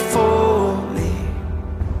before me,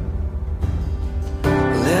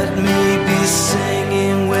 let me be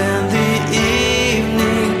singing when the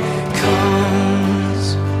evening comes.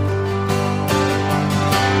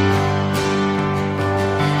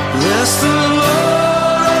 Bless the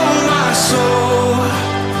Lord, oh my soul,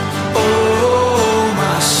 oh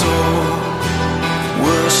my soul.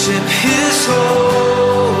 Worship His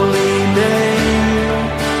holy name.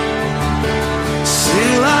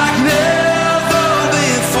 Sing like never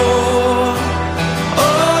before,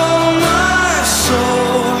 oh my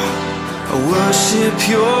soul. I worship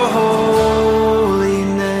Your holy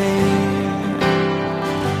name.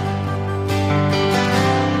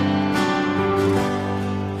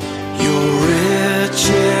 You're rich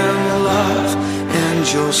in love and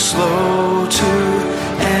You're slow to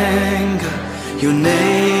anger. Your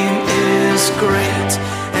name is great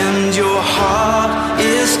and Your heart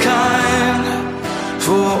is kind.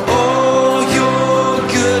 For all Your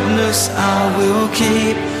goodness I will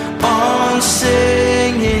keep on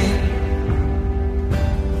singing.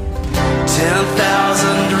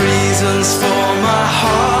 10,000 reasons for my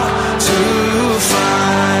heart to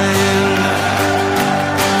find.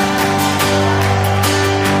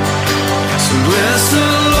 So bless the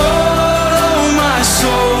Lord, oh my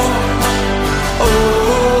soul,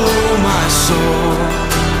 oh my soul.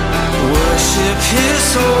 Worship His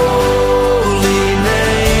holy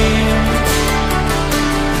name.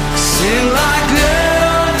 Sing like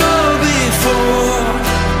never before,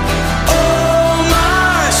 oh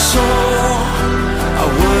my soul. I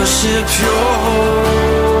worship Your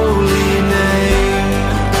holy name.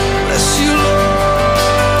 Bless You, Lord.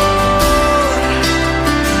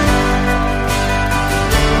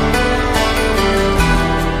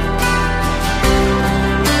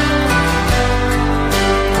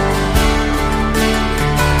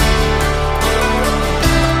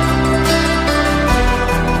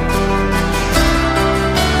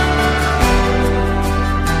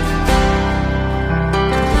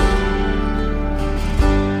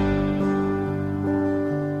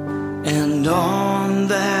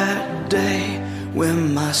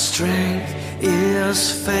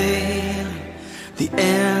 is fading, the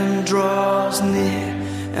end draws near,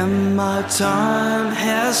 and my time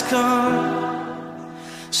has come.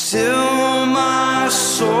 Still my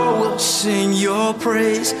soul will sing your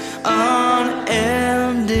praise unending.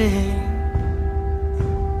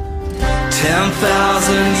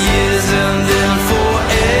 10,000 years and then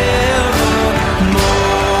forevermore.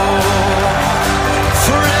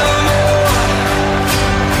 Forevermore.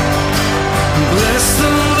 Bless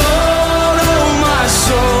the Lord, oh my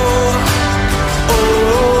soul.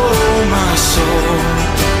 Oh my soul.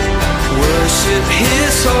 Worship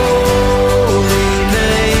His holy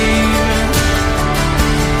name.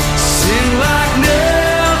 Sing like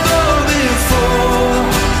never before.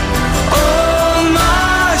 Oh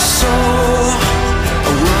my soul,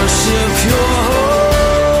 worship your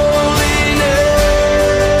holy name.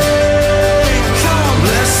 Come on,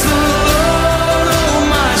 bless the Lord, oh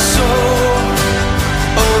my soul.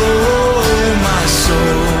 Oh my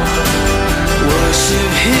soul,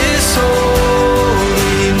 worship His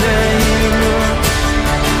holy name.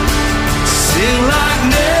 Sing like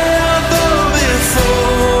never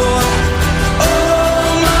before. Oh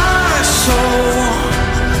my soul,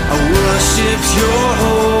 I worship your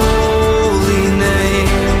holy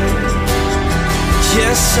name.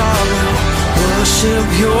 Yes, I will worship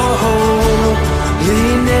your holy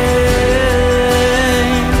name.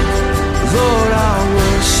 Lord, I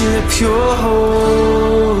worship your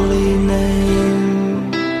holy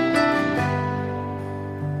name.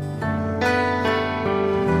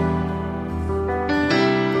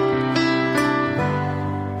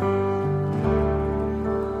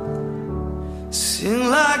 Sing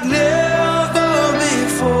like never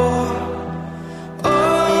before.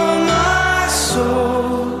 Oh my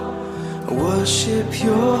soul, worship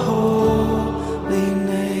your holy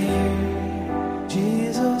name.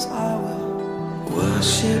 Jesus, I will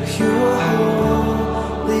worship your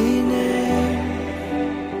holy name.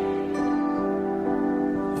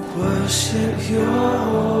 Worship your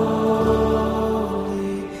holy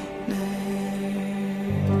name.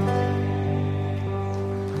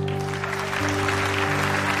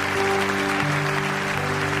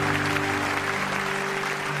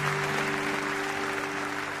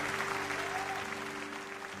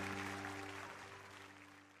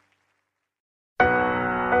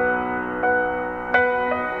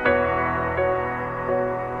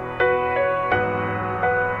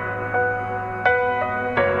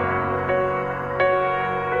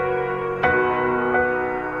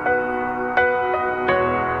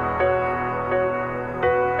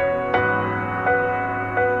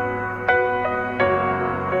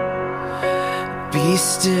 Be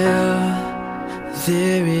still,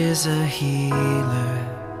 there is a healer.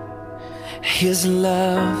 His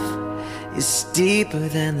love is deeper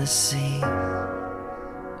than the sea.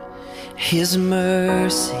 His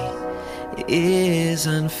mercy is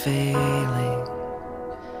unfailing.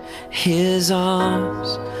 His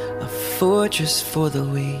arms a fortress for the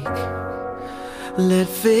weak. Let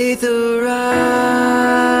faith arise.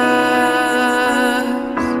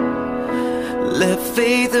 Let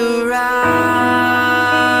faith arise.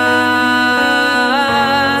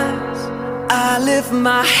 I lift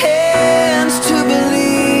my hands to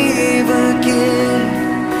believe again.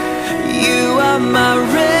 You are my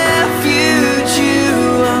refuge, you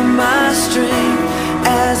are my strength.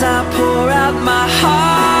 As I pour out my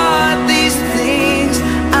heart, these things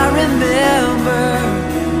I remember.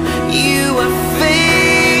 You are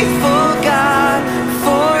faithful, God,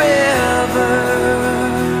 forever.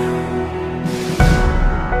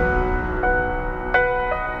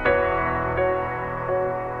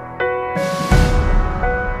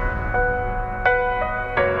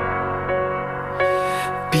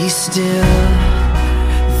 Be still,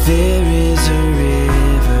 there is a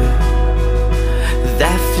river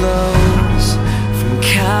that flows from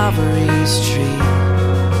Calvary's tree,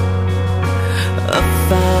 a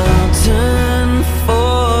fountain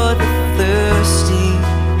for the thirsty.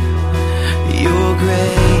 Your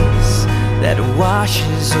grace that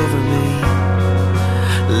washes over me.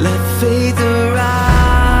 Let faith arise.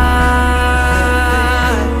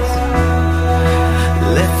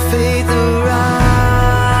 Let faith arise.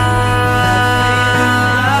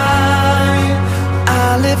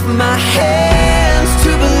 My hands to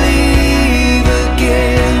believe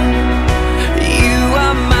again. You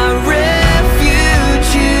are my refuge,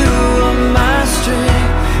 you are my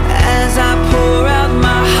strength. As I pour out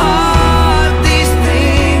my heart, these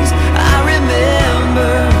things I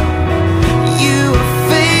remember. You are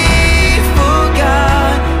faithful, God.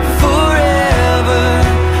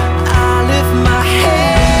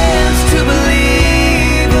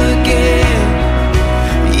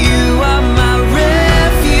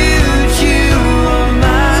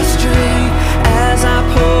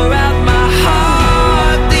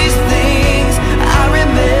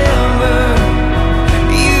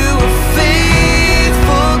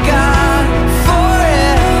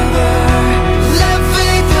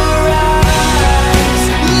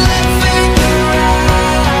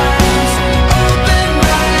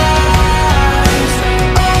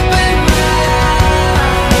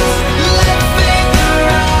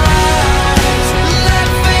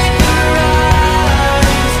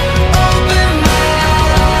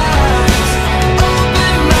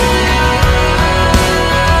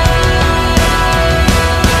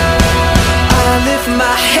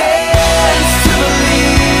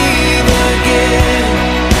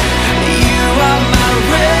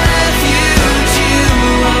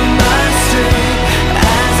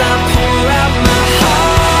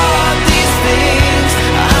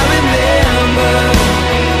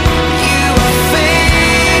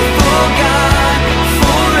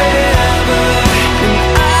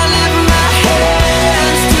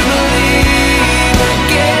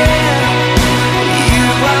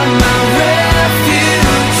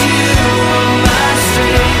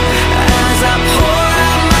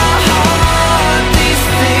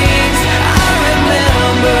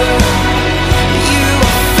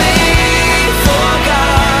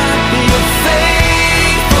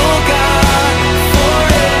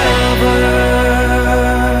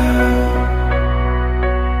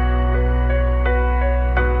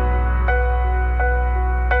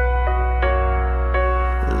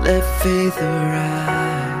 let faith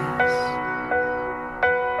arise.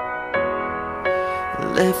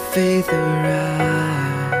 Let faith arise.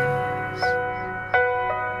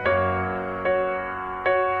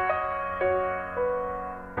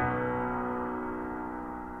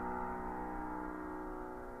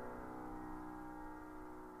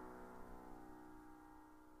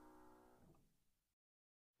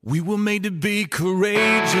 We were made to be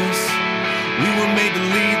courageous. We were made to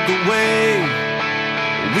lead the way.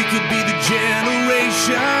 We could be the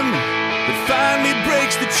generation that finally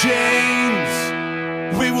breaks the chains.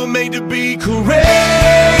 We were made to be courageous.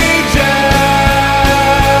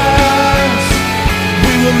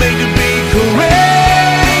 We were made to be courageous.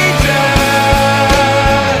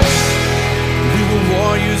 We were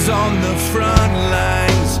warriors on the front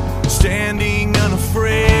lines, standing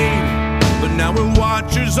unafraid. But now we're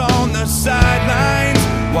watchers on the sidelines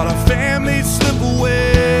while our families slip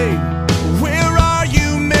away. Where are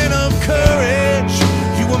you, men of courage?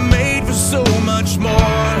 You were made for so much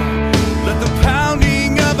more. Let the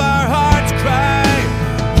pounding of our hearts cry,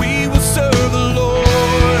 we will serve the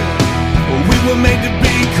Lord. We were made to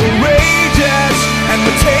be courageous, and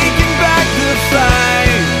we're taking back the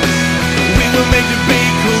fight. We were made to be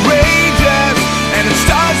courageous, and it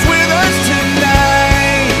starts with us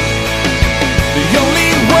tonight. The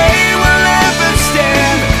only way we'll ever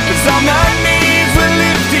stand is on our knees with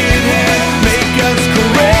lifted hands. Make us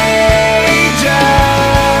courageous.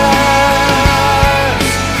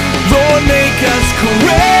 Lord, make us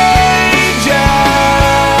courageous.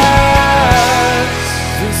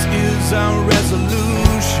 This is our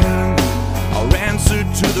resolution, our answer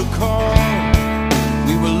to the call.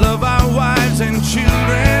 We will love our wives and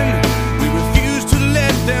children. We refuse to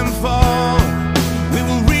let them fall. We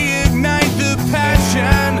will reignite the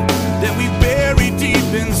passion that we bury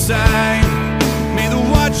deep inside. May the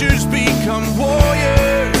watchers become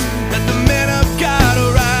warriors. Let the men of God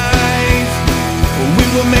arise. We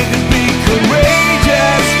were made to be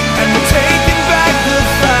courageous, and we're taking back the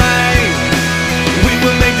fight. We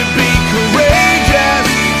were made to be courageous,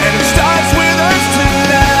 and it starts with us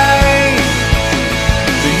tonight.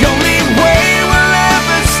 The only way we'll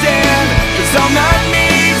ever stand is on our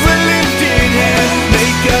knees with lifted hands.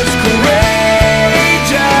 Make us courageous.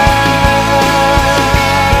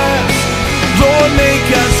 Lord, make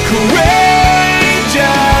us courageous.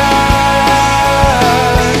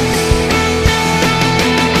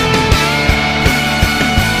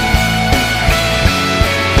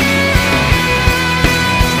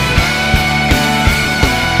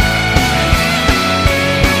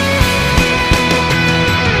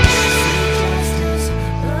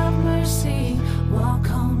 Love mercy, walk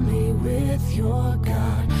humbly with your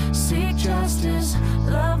God. Seek justice,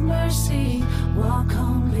 love mercy, walk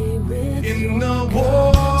humbly with In your the God.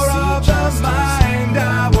 war of the mind,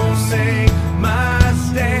 I will take my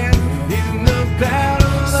stand. In the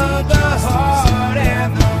battle of the heart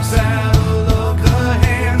and the battle of the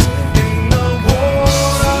hands. In the war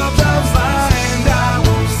of the mind, I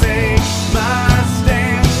will take my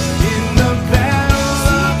stand. In the battle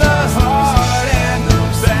of the heart and the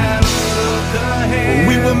battle of the hands.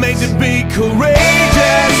 We were made to be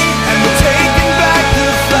courageous, and we're taking back the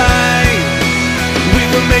fight. We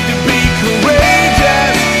were made to be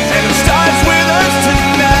courageous, and it starts with us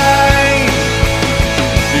tonight.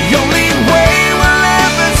 The only way we'll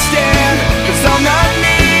ever stand is on our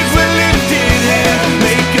knees with lifted hands.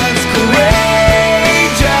 Make us courageous.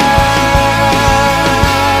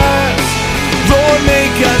 Lord,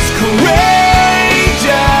 make us courageous.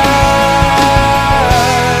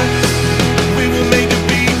 We were made to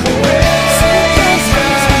be courageous.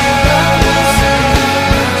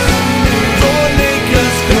 Lord, make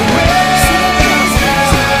us courageous.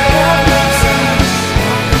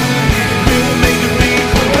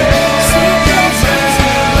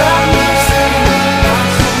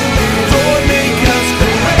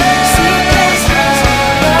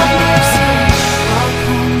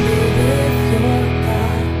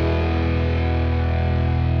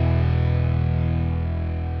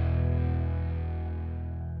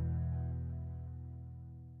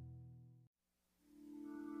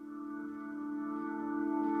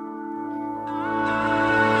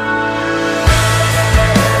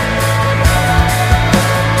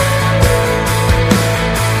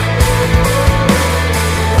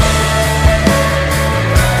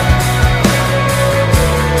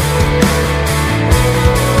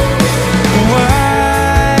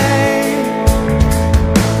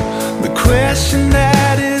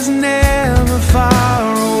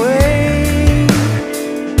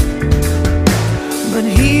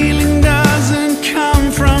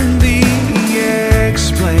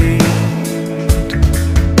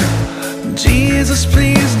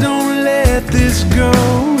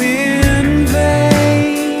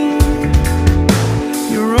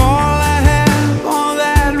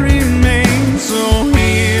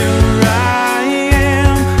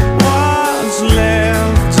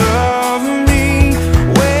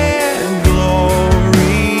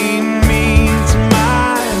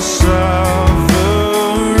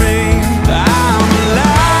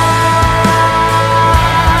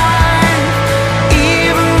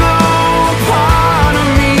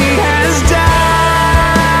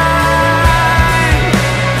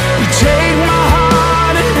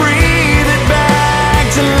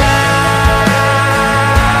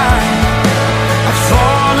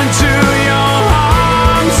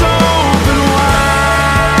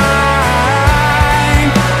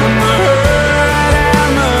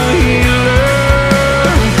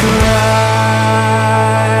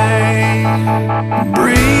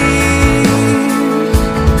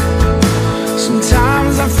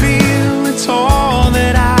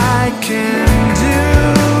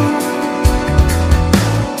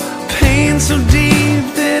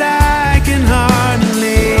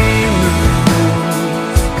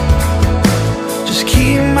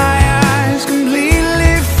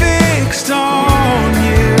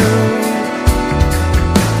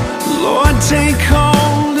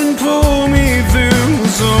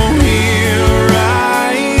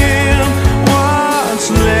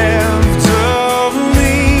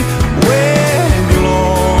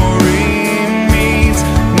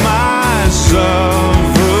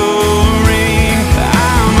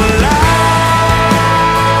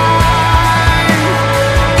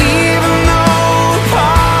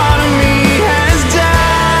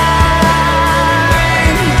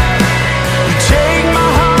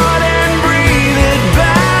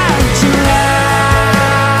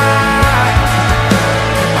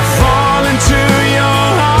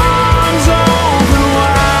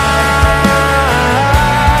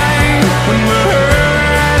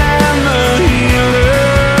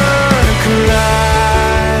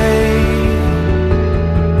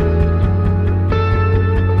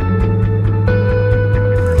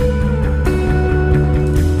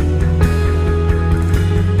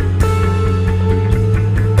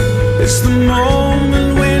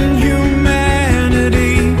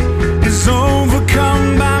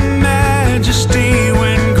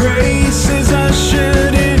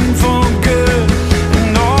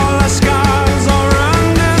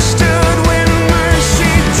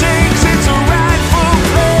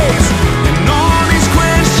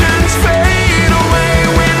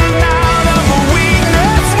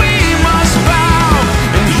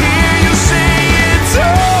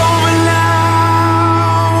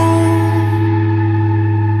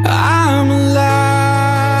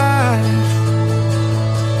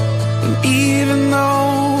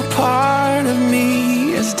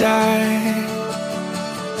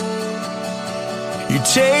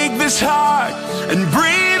 and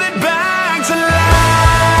breathe it back to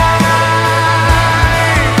life.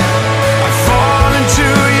 I fall into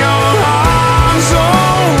your arms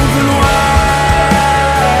open wide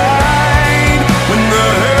when the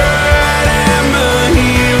hurt and the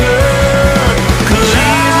healer collide.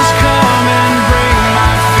 Jesus, come and break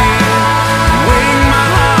my fear, wake my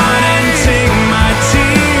heart and take my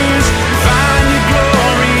tears. Find your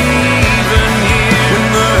glory even here when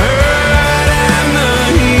the hurt and the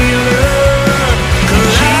healer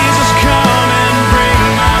collide. Jesus, come and break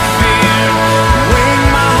my fear, wake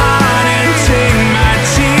my heart and take my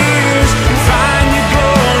tears. Find your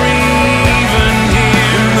glory even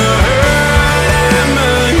here when the hurt and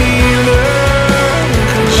the healer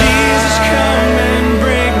collide. Jesus, come and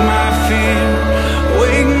break my fear,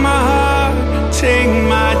 wake my heart, take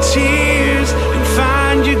my tears, and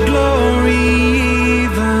find your glory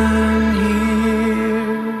even here.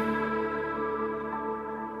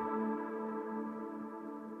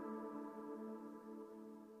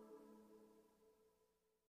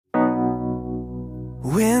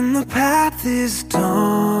 When the path is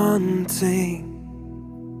daunting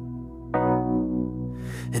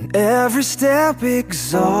and every step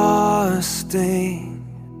exhausting,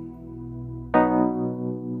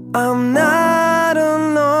 I'm not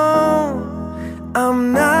alone,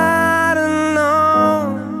 I'm not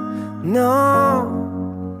alone, no,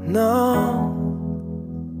 no.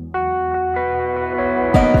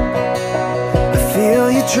 I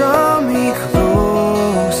feel you draw me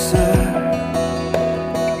closer,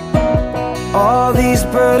 all these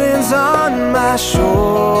burdens on my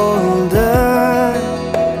shoulder.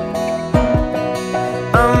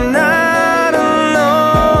 I'm not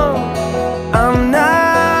alone, I'm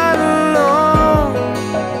not alone.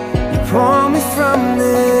 You pull me from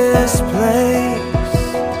this place.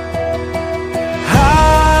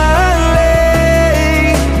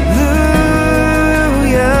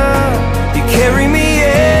 Hallelujah, you carry me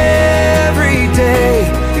every day,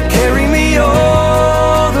 you carry me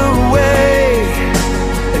all the way.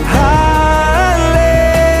 And hallelujah,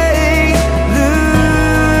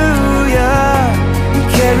 you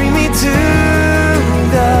carry me to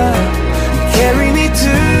the, you carry me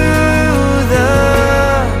to the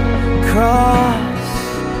cross.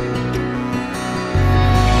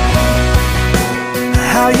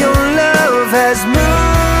 How your love has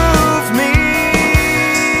moved me,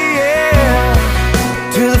 yeah,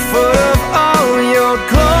 to the foot of all your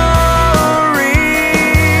glory.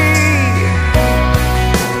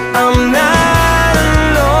 I'm not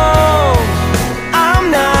alone, I'm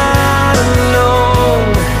not alone,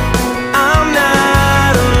 I'm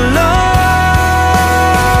not alone.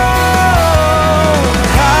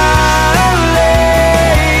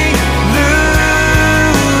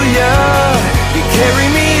 Hallelujah, you carry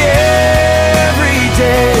me every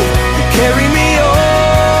day, you carry me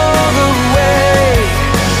all the way.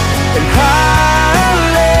 And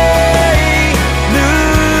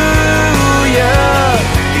hallelujah,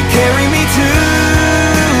 you carry me to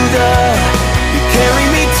the, you carry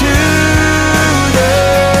me to the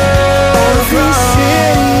all of these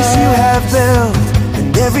cities you have built, and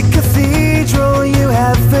every cathedral you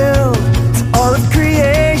have filled. To all of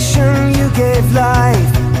creation you gave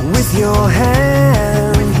life with your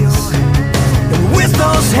hands, and with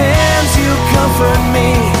those hands you comfort me,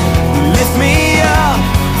 you lift me up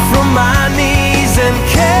from my knees and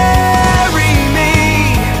carry me,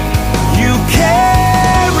 you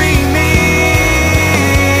carry me.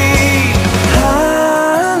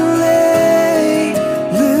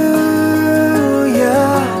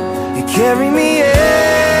 Hallelujah, you carry me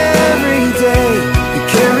every day, you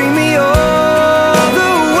carry me all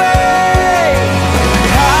the way.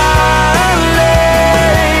 Hallelujah,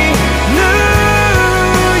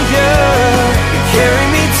 you carry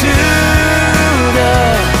me to the,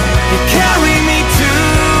 you carry me to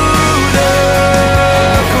the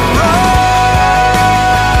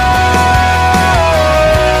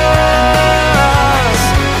cross,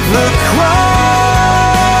 the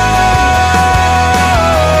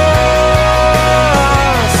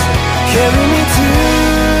cross. Carry me to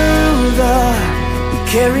the, you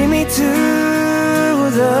carry me to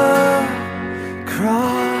the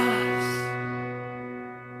cross.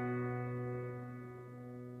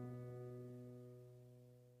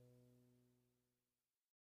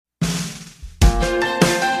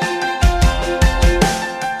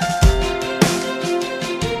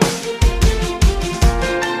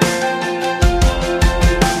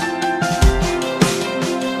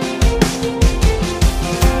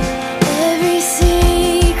 Every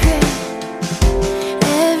secret,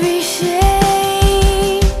 every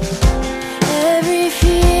shame, every fear.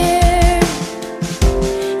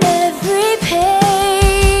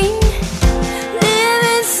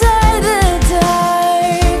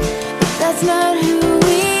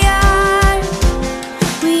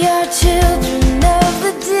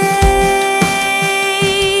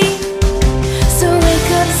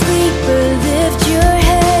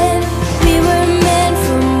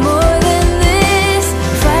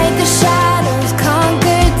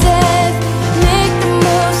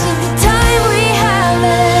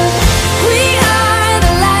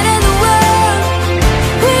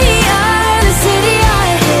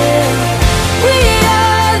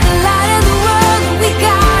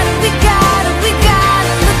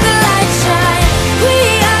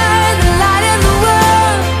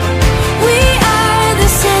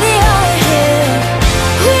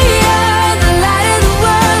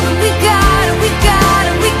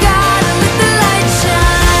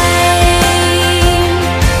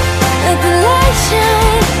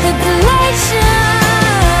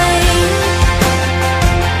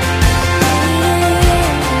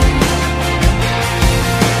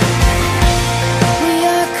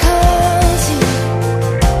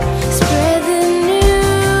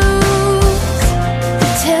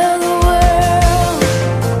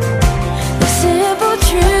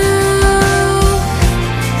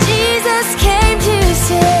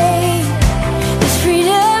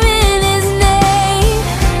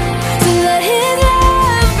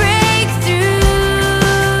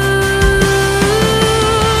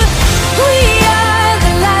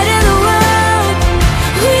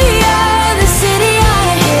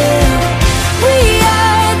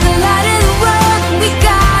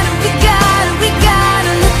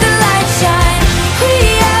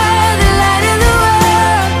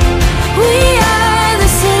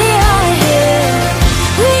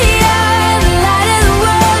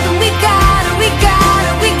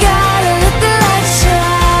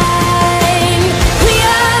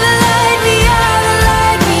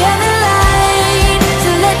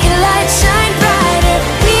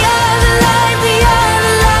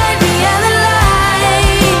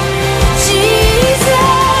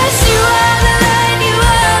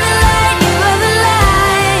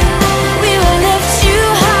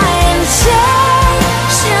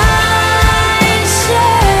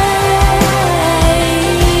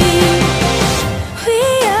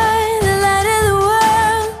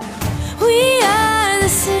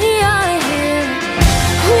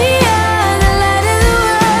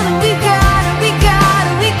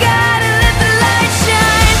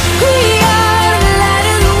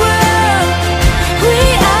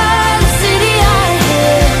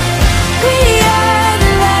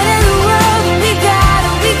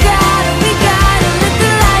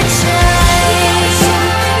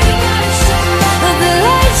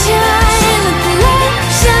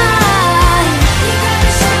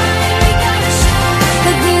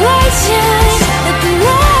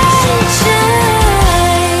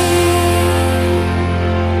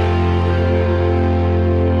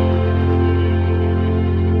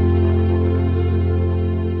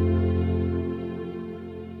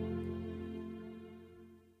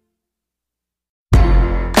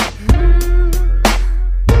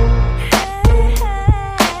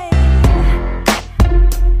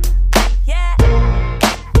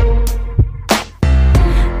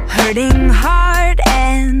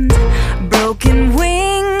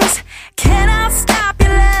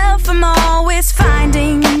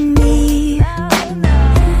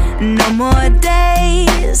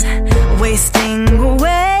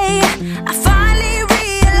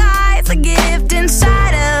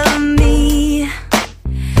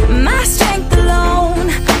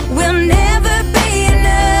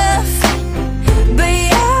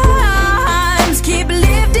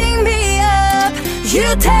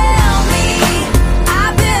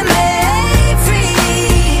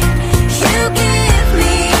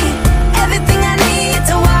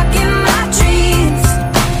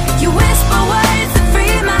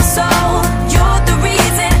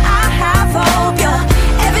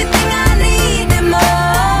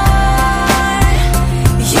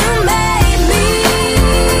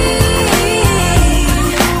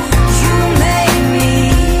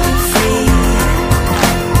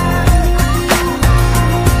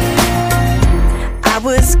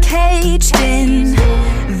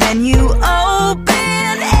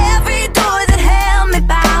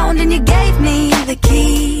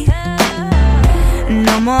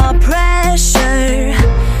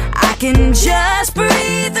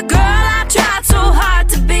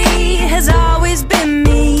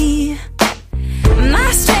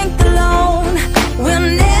 my strength alone will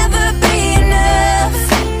never be enough.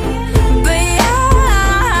 But your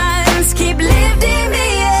arms keep lifting me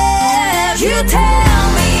up. You tell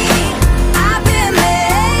me I've been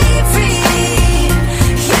made free.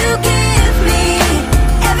 You give me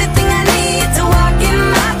everything I need to walk in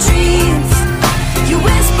my dreams. You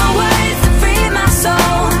whisper words to free my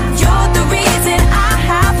soul. You're the reason I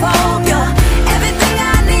have hope. You're everything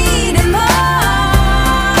I need and more.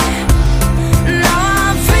 Now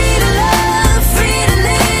I'm free to love, free to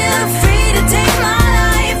live, free to take my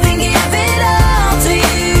life and give it all to you.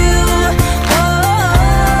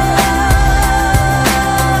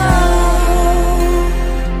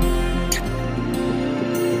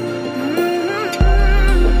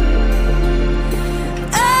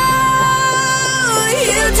 Oh,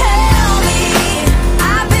 you tell me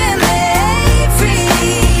I've been made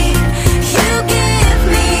free. You give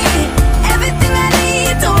me everything I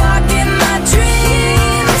need to walk in my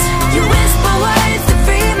dreams. You whisper words to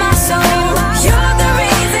free my soul. You're the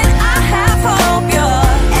reason I have hope. You're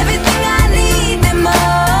everything I need and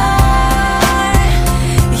more.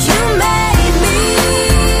 You made me.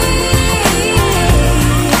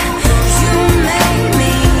 You made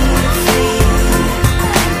me free.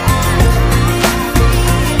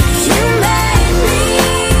 You made me.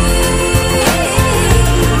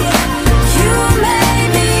 You made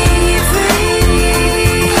me free.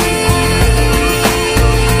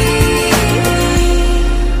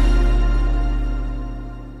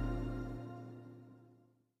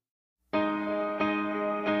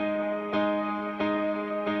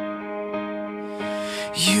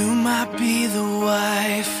 You might be the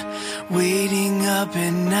wife waiting up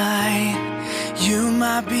at night. You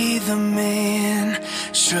might be the man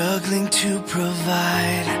struggling to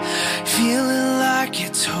provide, feeling like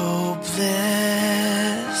it's hopeless.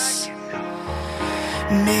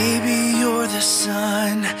 Maybe you're the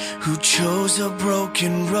son who chose a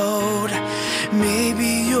broken road.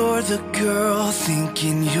 Maybe you're the girl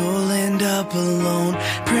thinking you'll end up alone,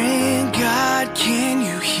 praying, God, can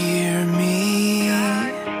you hear me?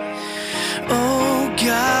 Oh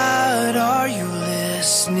God, are you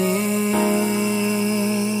listening?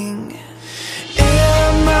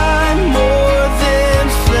 Am I more than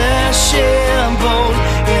flesh and bone?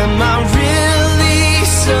 Am I really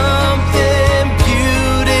something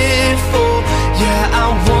beautiful? Yeah, I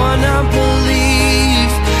wanna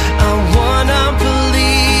believe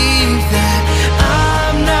that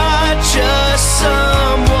I'm not just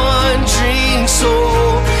some wandering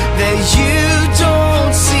soul that you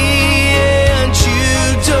don't see and you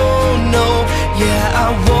don't know. Yeah, I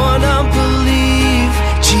wanna believe.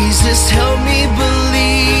 Jesus, help me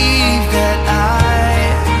believe that I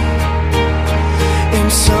am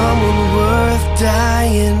someone worth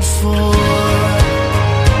dying for.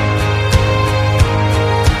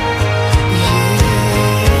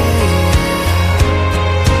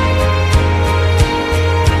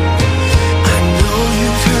 I know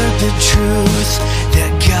you've heard the truth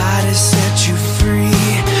that God has set you free,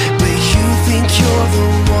 but you think you're the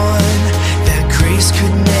one that grace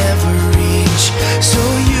could never reach. So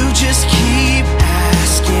you just keep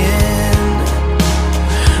asking,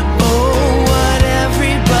 oh, what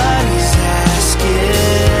everybody's asking.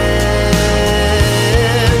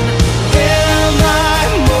 Am I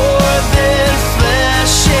more than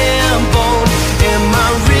flesh and bone? Am I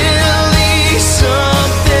really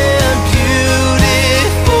something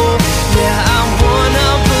beautiful? Yeah, I wanna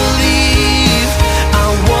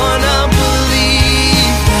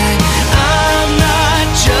believe that I'm not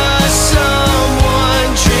just some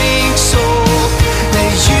wandering soul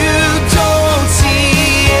that you don't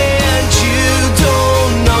see and you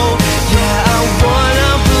don't know. Yeah, I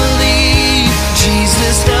wanna believe.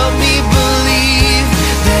 Jesus, help me believe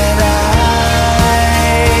that I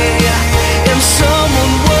am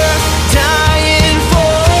someone worth dying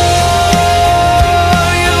for.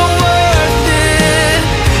 You're worth it.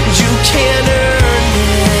 You can't earn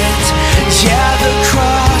it. Yeah, the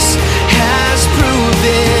cross has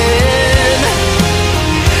proven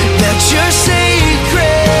that you're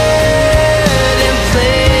sacred and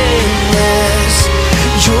blameless.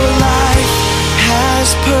 Your life has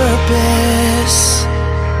purpose.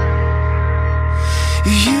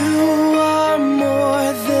 You are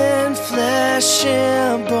more than flesh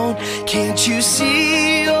and bone. Can't you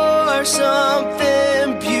see you're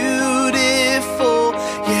something beautiful?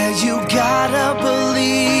 Yeah, you gotta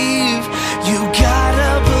believe. You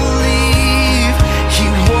gotta believe. He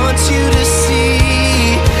wants you to see.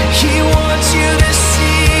 He wants you to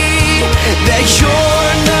see that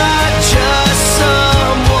you're not just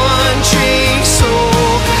some wandering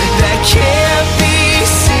soul that can't be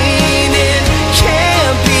seen and can't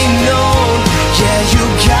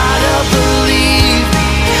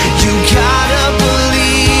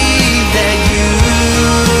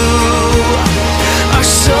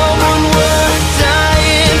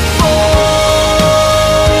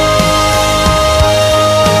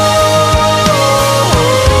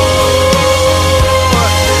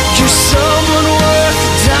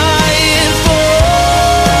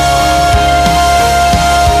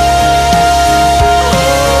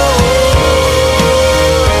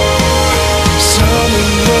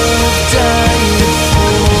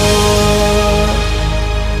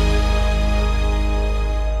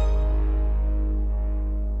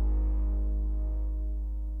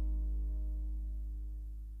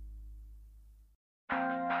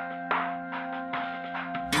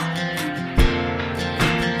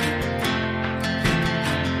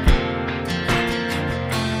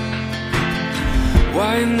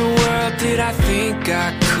I think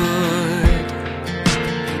I could.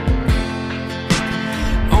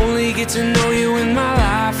 Only get to know you when my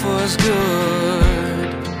life was good.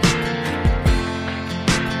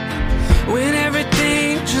 When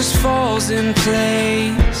everything just falls in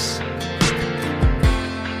place,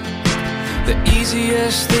 the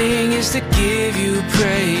easiest thing is to give you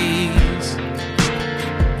praise.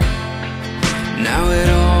 Now it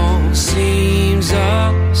all seems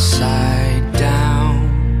upside down,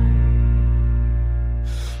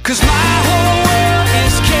 'cause my whole world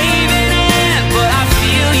is caving in, but I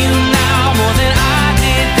feel you now more than I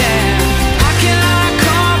did then. How can I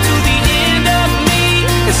come to the end of me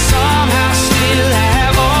and somehow still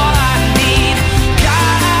have all I need?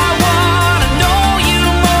 God, I wanna know you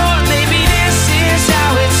more. Maybe this is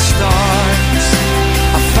how it starts.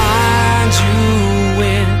 I find you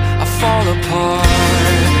when I fall apart.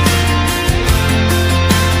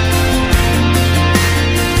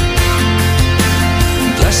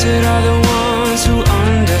 Blessed are the ones who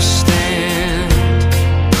understand.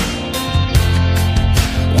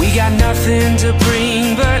 We got nothing to bring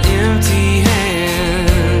but empty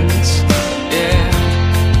hands. Yeah,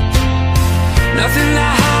 nothing to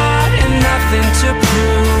hide and nothing to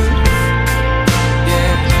prove.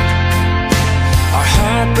 Yeah, our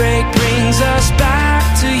heartbreak brings us back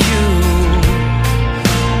to you.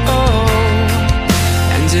 Oh,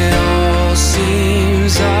 and it all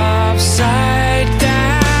seems upside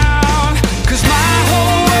down, 'cause my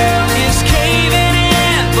whole world is caving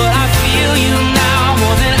in, but I feel you now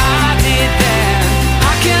more than I did then.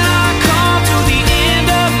 How can I come to the end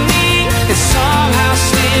of me and somehow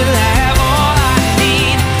still have all I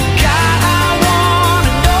need? God, I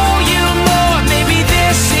wanna know you more. Maybe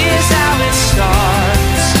this is how it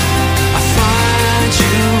starts. I find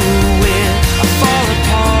you when I fall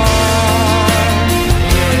apart.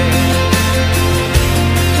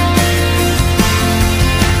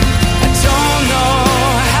 I don't know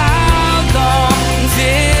how long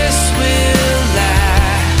this will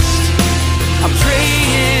last. I'm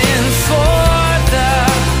praying for the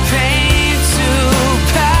pain to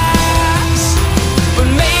pass, but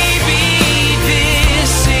maybe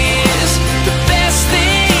this is the best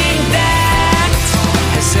thing that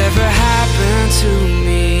has ever happened to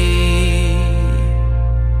me.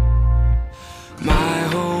 My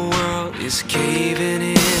whole world is caving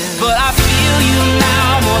in, but I feel you now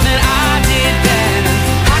more than I did then.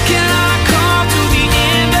 How can I come to the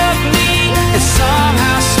end of me and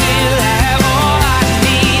somehow still have all I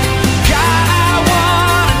need? God, I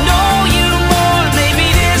wanna know you more. Maybe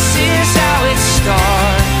this is how it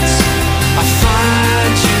starts. I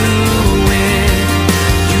find you when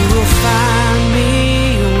you will find me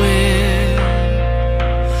when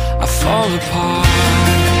I fall apart.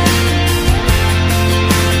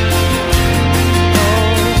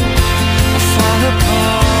 I fall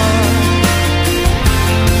apart.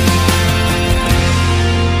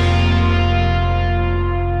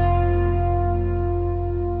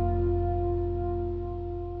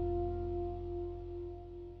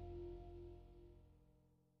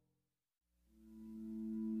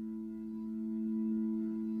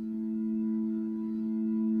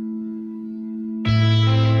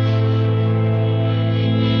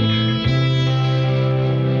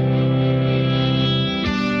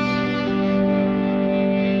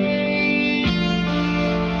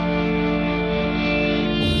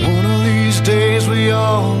 One of these days we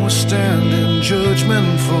all will stand in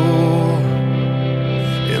judgment for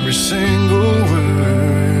every single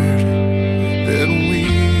word that we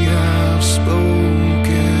have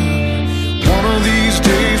spoken. One of these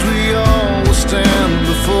days we all will stand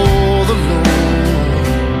before the Lord,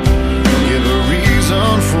 give a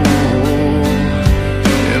reason for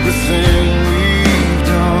everything we've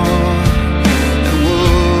done. And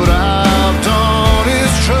what I've done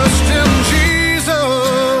is trust in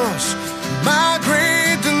Jesus, my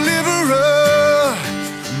great deliverer,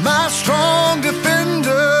 my strong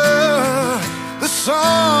defender, the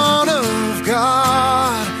Son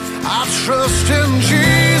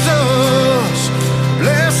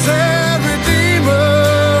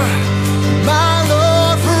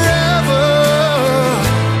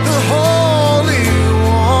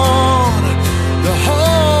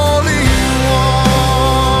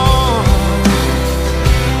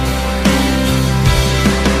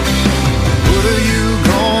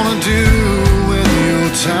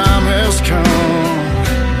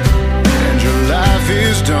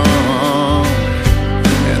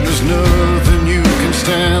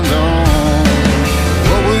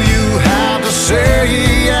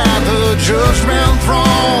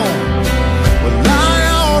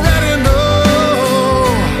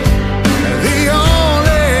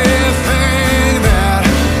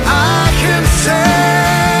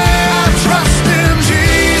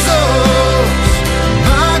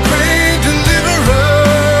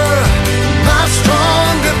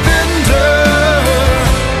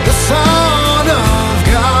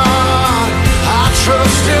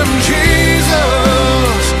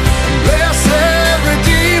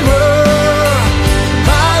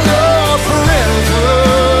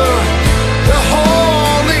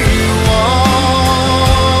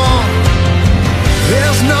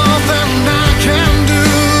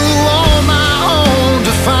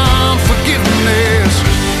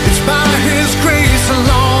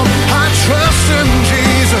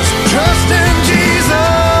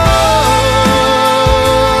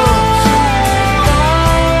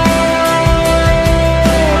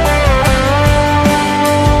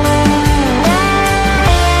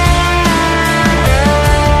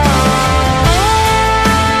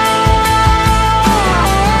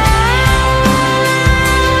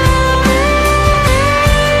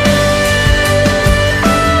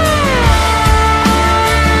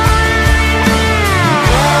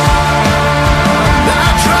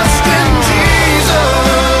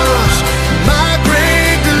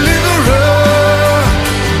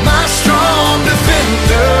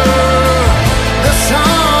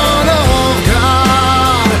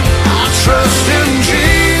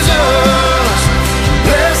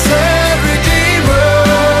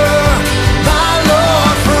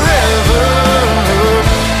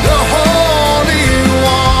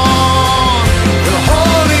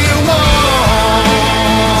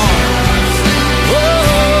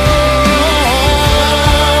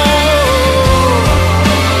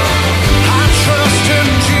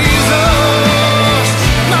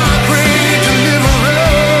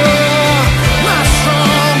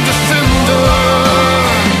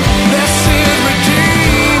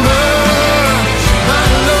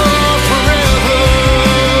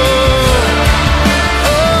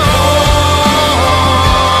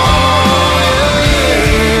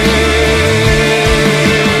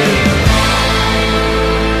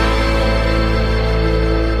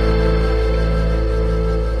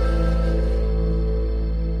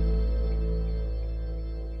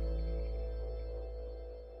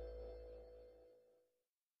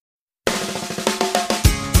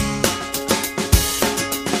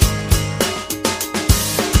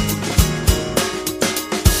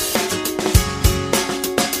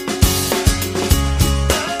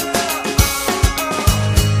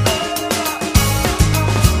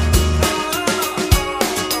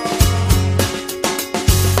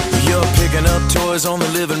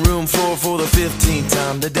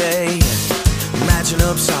washing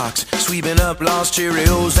up socks, sweeping up lost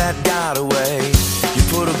Cheerios that got away. You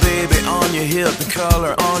put a baby on your hip, the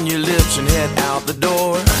color on your lips, and head out the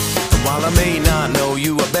door. And while I may not know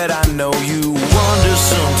you, I bet I know you. Wonder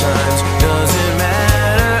sometimes, does it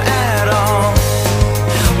matter at all?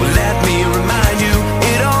 Well, let me remind you,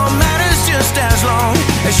 it all matters just as long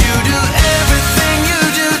as you do everything you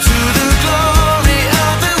do to the glory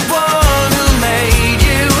of the one who made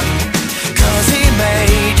you. 'Cause he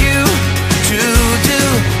made you to do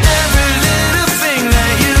every little thing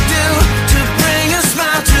that you do to bring a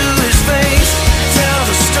smile to his face. Tell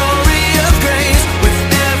the story of grace with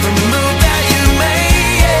every move that you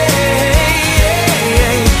make,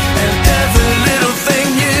 and every little thing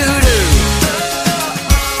you do.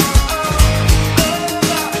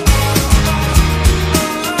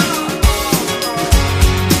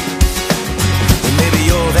 Well, maybe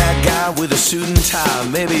you're that guy with a suit and tie.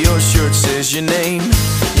 Maybe your shirt says your name.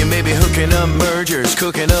 You may be hooking up mergers,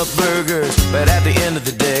 cooking up burgers, but at the end of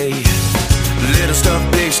the day, little stuff,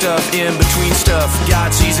 big stuff, in between stuff,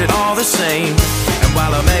 God sees it all the same. And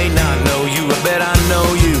while I may not know you, I bet I know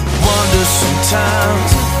you. Wonder sometimes,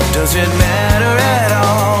 does it matter at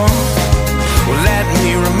all? Well, let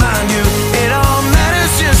me remind you, it all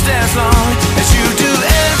matters just as long as you do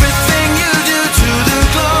everything you do to the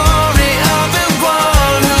glory of the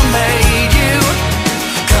one who made you.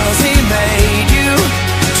 'Cause he made you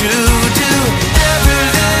to do every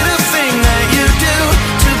little thing that you do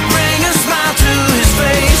to bring a smile to his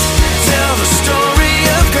face. Tell the story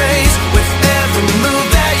of grace with every move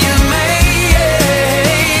that you make,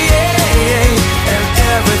 and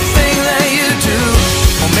everything that you do.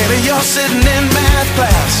 Or maybe you're sitting in math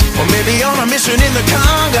class, or maybe on a mission in the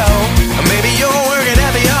Congo, or maybe you're working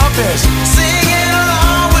at the office, singing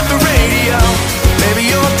along with the radio. Maybe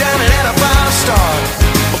you're dining at a 5-star,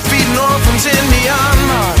 or feeding orphans in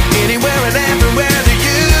Myanmar. Anywhere and everywhere that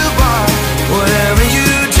you are, whatever you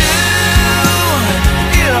do,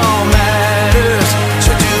 it all matters.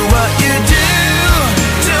 So do what you do,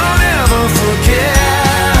 don't ever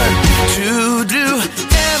forget to do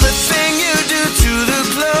everything you do to the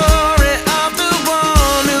glory of the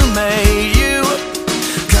one who made you.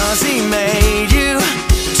 'Cause he made you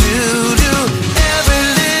to do every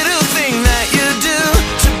little thing that you do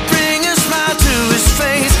to bring a smile to his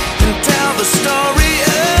face and tell the story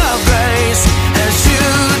of grace as you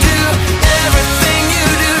do everything you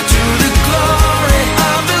do to the glory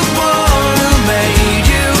of the one who made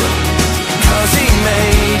you. 'Cause he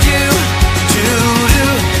made you to do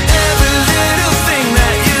every little thing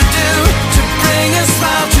that you do to bring a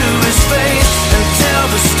smile to his face and tell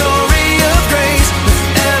the story of grace with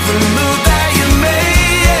every move that you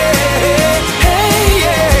make,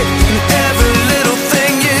 and every little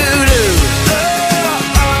thing you do.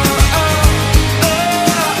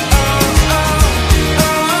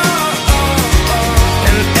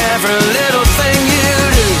 And every little thing you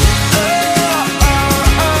do.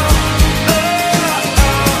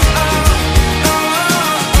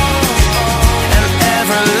 And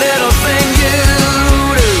every little thing you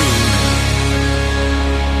do.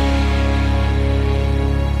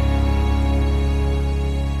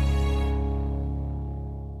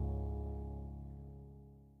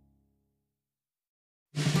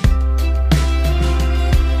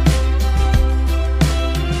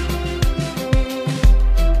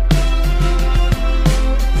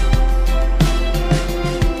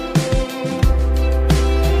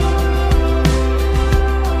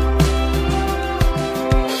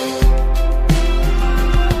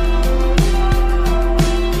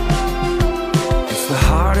 It's the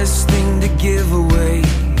hardest thing to give away,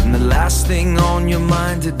 and the last thing on your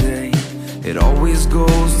mind today. It always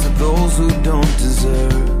goes to those who don't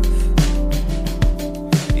deserve.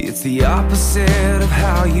 It's the opposite of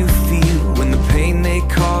how you feel when the pain they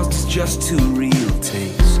caused is just too real.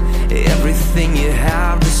 Takes everything you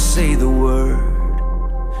have to say the word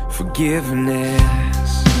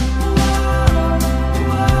forgiveness.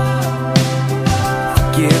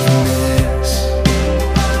 Forgiveness.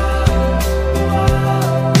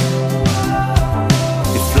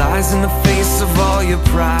 It flies in the face of all your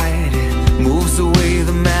pride. It moves away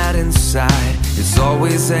the mad inside. It's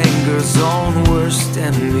always anger's own worst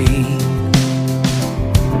enemy.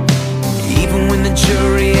 Even when the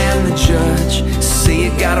jury and the judge say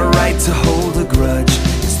you got a right to hold a grudge,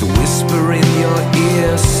 it's the whisper in your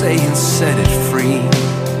ear saying set it free.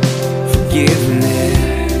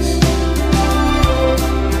 Forgiveness.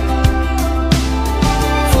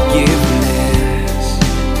 Forgiveness.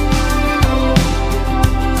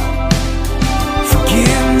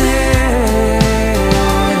 Forgiveness.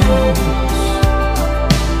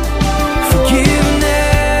 Forgiveness.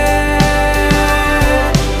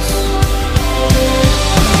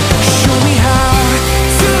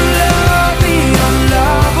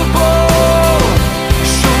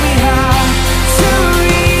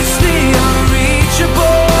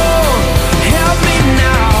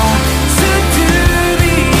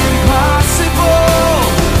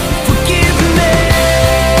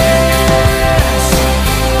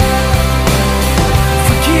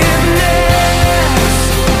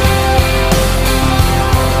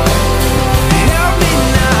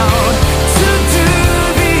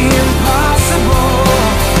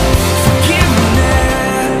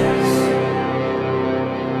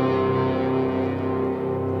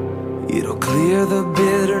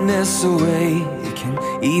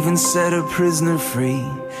 even set a prisoner free.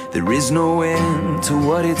 There is no end to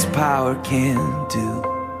what its power can do.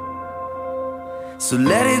 So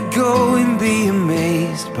let it go and be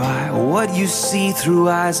amazed by what you see through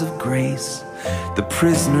eyes of grace. The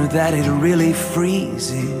prisoner that it really frees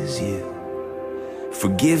is you.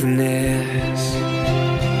 Forgiveness.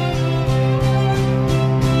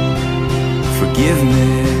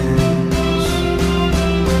 Forgiveness.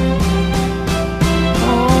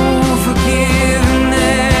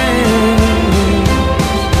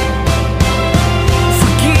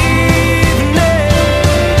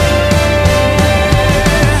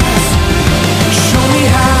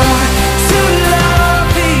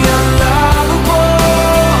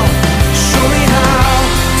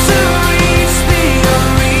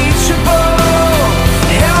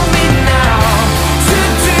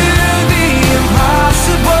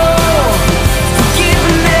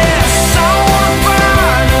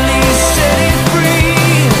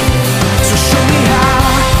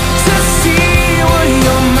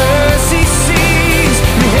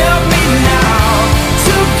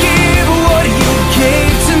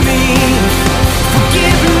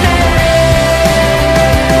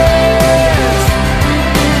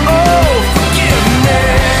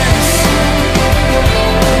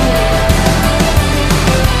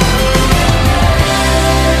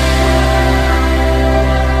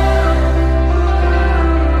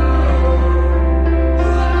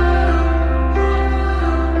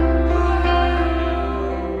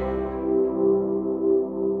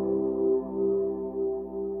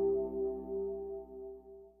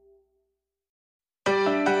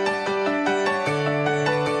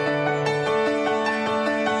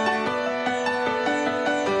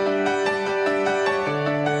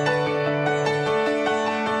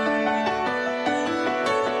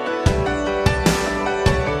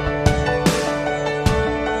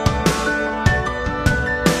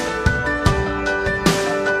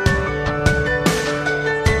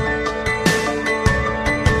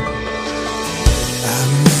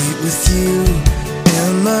 With you,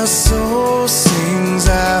 and my soul sings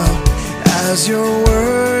out as your